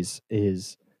nowadays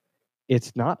is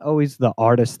it's not always the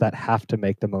artists that have to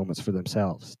make the moments for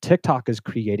themselves. TikTok is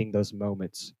creating those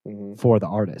moments for the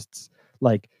artists.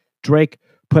 Like Drake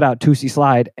put out Tuesday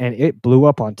Slide and it blew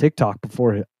up on TikTok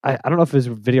before. I don't know if his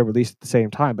video released at the same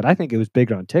time, but I think it was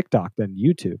bigger on TikTok than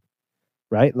YouTube,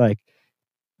 right? Like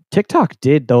TikTok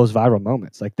did those viral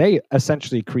moments. Like they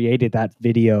essentially created that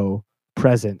video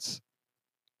presence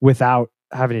without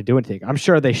having to do anything. I'm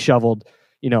sure they shoveled,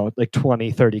 like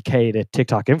 20, 30K to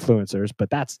TikTok influencers, but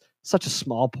that's such a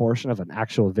small portion of an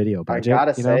actual video budget. I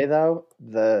gotta say though,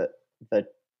 the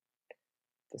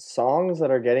songs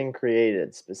that are getting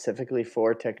created specifically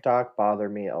for TikTok bother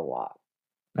me a lot.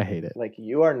 I hate it. Like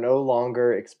you are no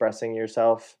longer expressing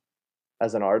yourself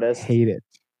as an artist. I hate it.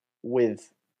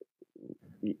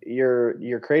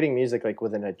 You're creating music like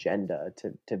with an agenda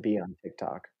to be on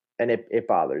TikTok. And it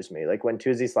bothers me. Like when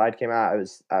Tuesday Slide came out,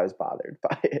 I was bothered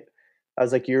by it. I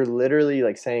was like, you're literally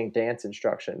like saying dance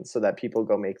instructions so that people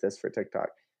go make this for TikTok.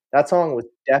 That song was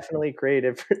definitely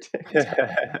created for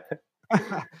TikTok.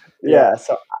 Yeah,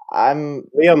 so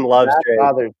Liam loves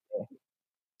Drake.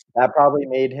 That probably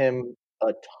made him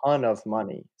a ton of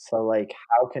money. So like,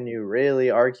 how can you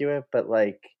really argue it? But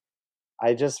like,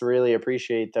 I just really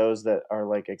appreciate those that are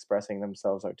like expressing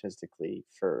themselves artistically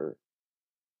for,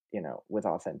 with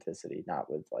authenticity,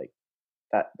 not with like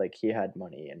that. Like he had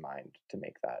money in mind to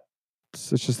make that. It's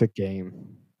just a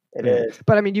game. It is.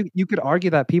 But I mean, you could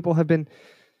argue that people have been,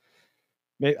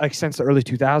 like since the early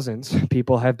 2000s,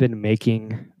 people have been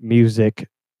making music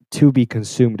to be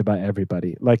consumed by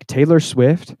everybody. Like Taylor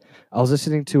Swift, I was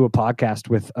listening to a podcast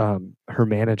with her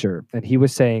manager, and he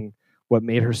was saying what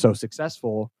made her so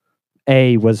successful,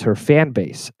 was her fan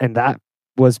base. And that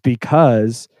was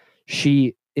because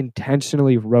she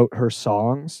intentionally wrote her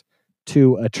songs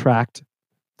to attract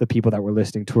the people that were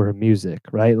listening to her music,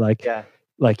 right?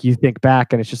 Like you think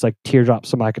back and it's just like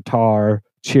Teardrops on My Guitar,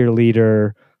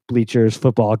 Cheerleader, Bleachers,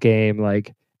 Football Game,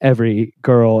 like every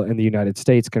girl in the United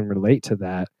States can relate to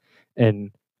that.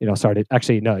 And,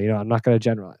 I'm not going to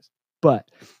generalize, but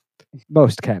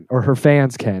most can, or her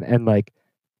fans can. And like,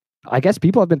 I guess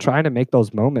people have been trying to make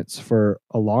those moments for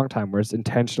a long time where it's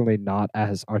intentionally not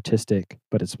as artistic,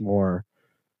 but it's more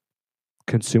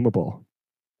consumable.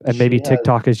 And maybe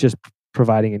TikTok is just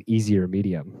providing an easier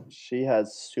medium. She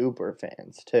has super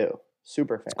fans too.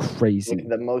 Super fans. It's crazy. Like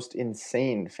the most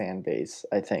insane fan base,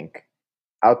 I think,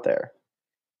 out there.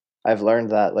 I've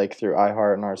learned that like through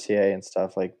iHeart and RCA and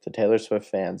stuff. Like the Taylor Swift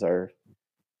fans are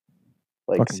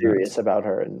like Fucking serious nuts. about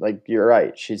her. And like you're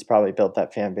right, she's probably built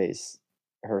that fan base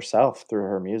herself through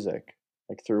her music,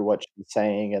 like through what she's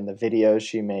saying and the videos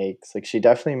she makes. Like she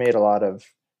definitely made a lot of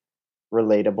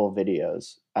relatable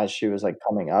videos as she was like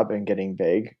coming up and getting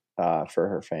big for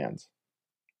her fans.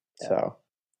 Yeah. So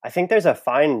I think there's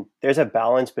a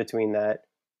balance between that,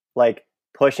 like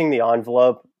pushing the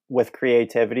envelope with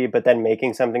creativity, but then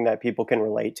making something that people can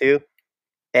relate to.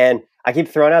 And I keep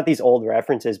throwing out these old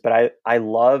references, but I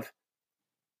love,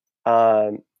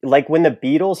 like when the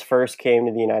Beatles first came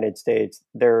to the United States,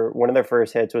 one of their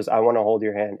first hits was "I Want to Hold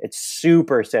Your Hand." It's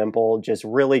super simple, just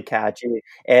really catchy,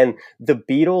 and the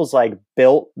Beatles like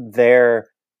built their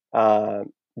uh,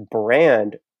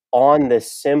 brand on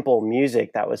this simple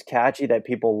music that was catchy that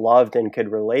people loved and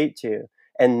could relate to.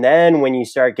 And then when you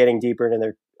start getting deeper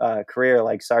into their career,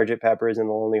 like Sgt. Pepper's and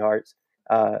the Lonely Hearts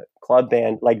Club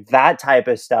Band, like that type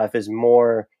of stuff is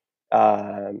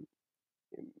um,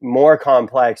 more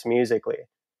complex musically.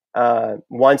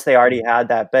 Once they already had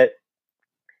that, but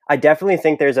I definitely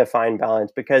think there's a fine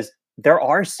balance because there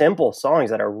are simple songs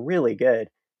that are really good.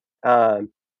 Um,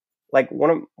 like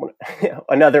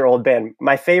another old band.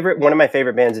 One of my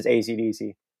favorite bands is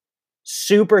AC/DC.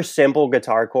 Super simple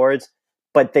guitar chords,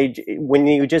 but when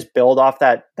you just build off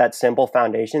that simple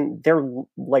foundation, they're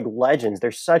like legends.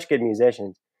 They're such good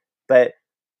musicians. But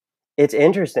it's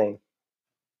interesting.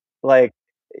 Like,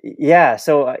 yeah,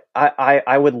 so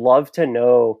I would love to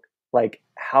know, like,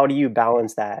 how do you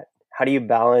balance that? How do you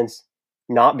balance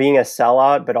not being a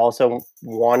sellout, but also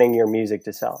wanting your music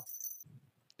to sell?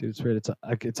 Dude, it's weird. It's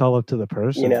like it's all up to the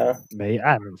person. You know? I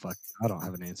don't know. Fuck. I don't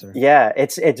have an answer. Yeah,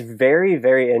 it's very,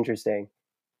 very interesting.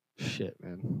 Shit,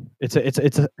 man. It's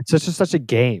just such a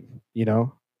game, you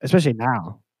know, especially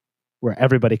now where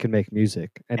everybody can make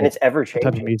music and And it's ever a type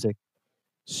of changing. music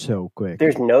so quick.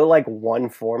 There's no like one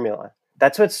formula.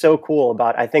 That's what's so cool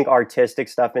about I think artistic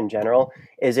stuff in general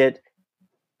is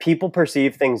people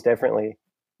perceive things differently.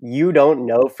 You don't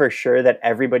know for sure that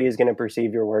everybody is going to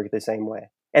perceive your work the same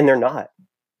way, and they're not.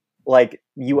 Like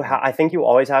I think you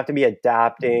always have to be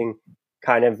adapting,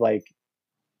 kind of like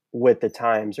with the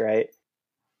times, right?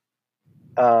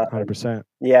 100%.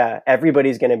 Yeah,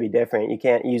 everybody's going to be different. You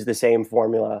can't use the same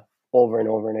formula over and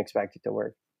over and expect it to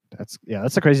work. That's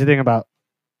the crazy thing about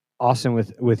Austin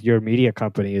with your media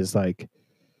company is like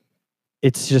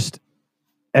it's just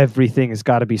everything has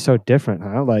got to be so different,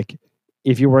 huh? Like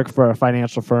if you work for a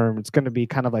financial firm, it's going to be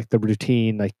kind of like the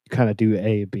routine, like you kind of do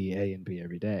A and B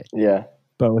every day. yeah,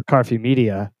 But with Carfi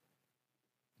Media,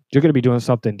 you're going to be doing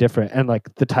something different, and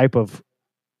like the type of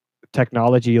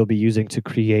technology you'll be using to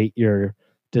create your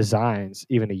designs,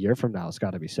 even a year from now, it's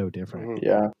got to be so different.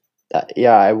 yeah,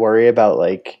 yeah. I worry about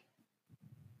like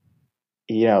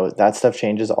that stuff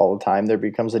changes all the time. There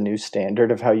becomes a new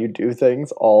standard of how you do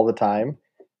things all the time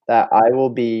that I will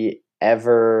be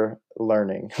ever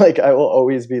learning. Like I will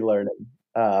always be learning.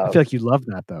 I feel like you love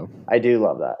that though. I do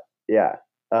love that. Yeah.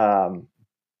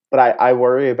 But I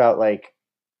worry about like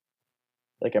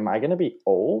am I gonna be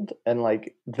old and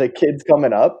like the kids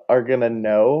coming up are gonna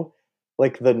know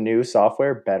like the new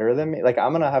software better than me? Like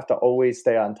I'm gonna have to always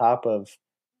stay on top of,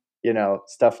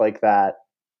 stuff like that.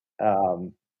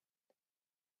 Um,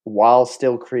 while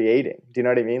still creating. Do you know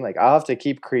what I mean? Like I'll have to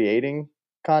keep creating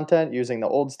content using the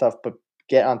old stuff, but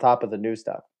get on top of the new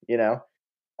stuff, you know?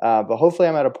 But hopefully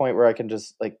I'm at a point where I can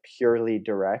just like purely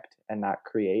direct and not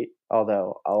create,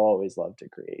 although I'll always love to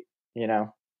create, you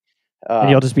know? And Um,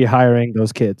 you'll just be hiring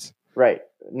those kids. right.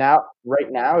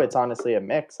 Right now it's honestly a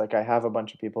mix. Like I have a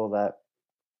bunch of people that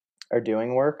are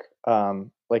doing work.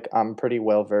 Like I'm pretty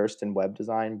well versed in web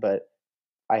design, but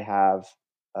I have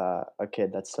a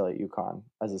kid that's still at UConn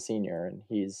as a senior, and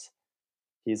he's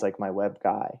like my web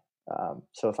guy.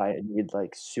 So if I need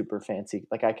like super fancy,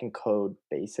 like I can code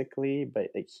basically, but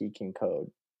like he can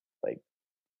code like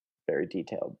very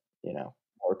detailed,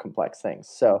 more complex things.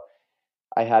 So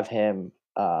I have him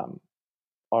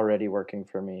already working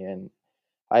for me, and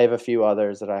I have a few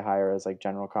others that I hire as like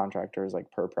general contractors,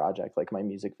 like per project, like my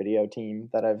music video team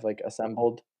that I've like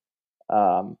assembled.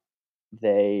 Um,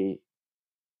 they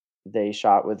they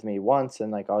shot with me once,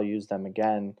 and like I'll use them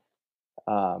again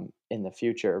in the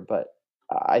future. But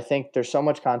I think there's so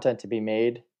much content to be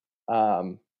made.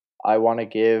 Um, I want to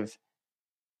give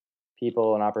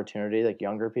people an opportunity, like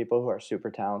younger people who are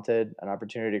super talented, an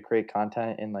opportunity to create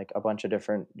content in like a bunch of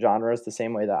different genres, the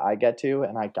same way that I get to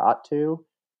and I got to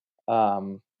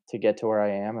get to where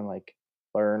I am and like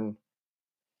learn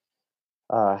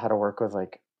how to work with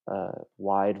like a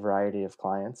wide variety of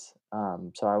clients.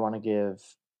 So I want to give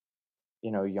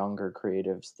younger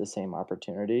creatives the same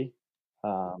opportunity.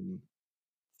 Um,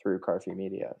 through Carfi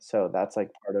Media. So that's like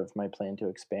part of my plan to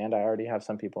expand. I already have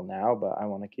some people now, but I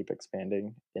want to keep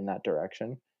expanding in that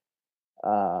direction.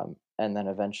 And then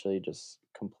eventually just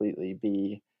completely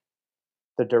be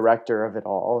the director of it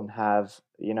all and have,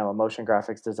 you know, a motion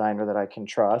graphics designer that I can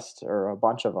trust, or a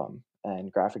bunch of them,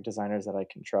 and graphic designers that I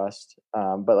can trust.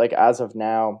 But like as of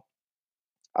now,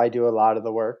 I do a lot of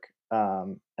the work.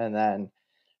 And then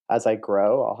as I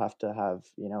grow, I'll have to have,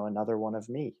 you know, another one of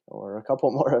me or a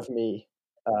couple more of me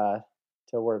uh,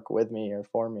 to work with me or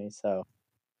for me. So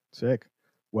Sick.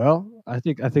 Well, I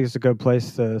think it's a good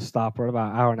place to stop. We're at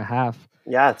about an hour and a half.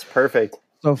 Yeah, it's perfect.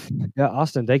 So yeah,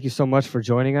 Austin, thank you so much for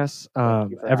joining us.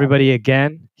 Thank you for Everybody, having me.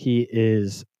 again, he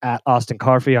is at Austin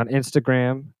Carfi on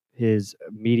Instagram. His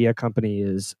media company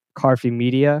is Carfi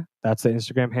Media. That's the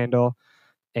Instagram handle.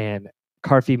 And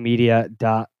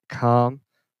carfimedia.com.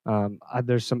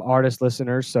 There's some artist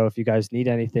listeners, so if you guys need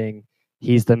anything,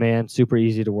 he's the man. Super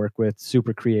easy to work with,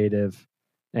 super creative,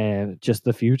 and just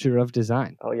the future of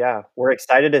design. Oh yeah, we're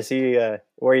excited to see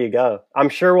where you go. I'm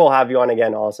sure we'll have you on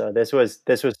again. Also, this was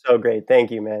so great.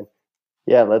 Thank you, man.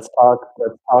 Yeah, let's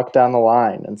talk down the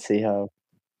line and see how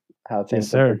Yes, things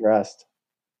have sir. progressed.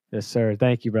 Yes, sir.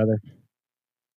 Thank you, brother.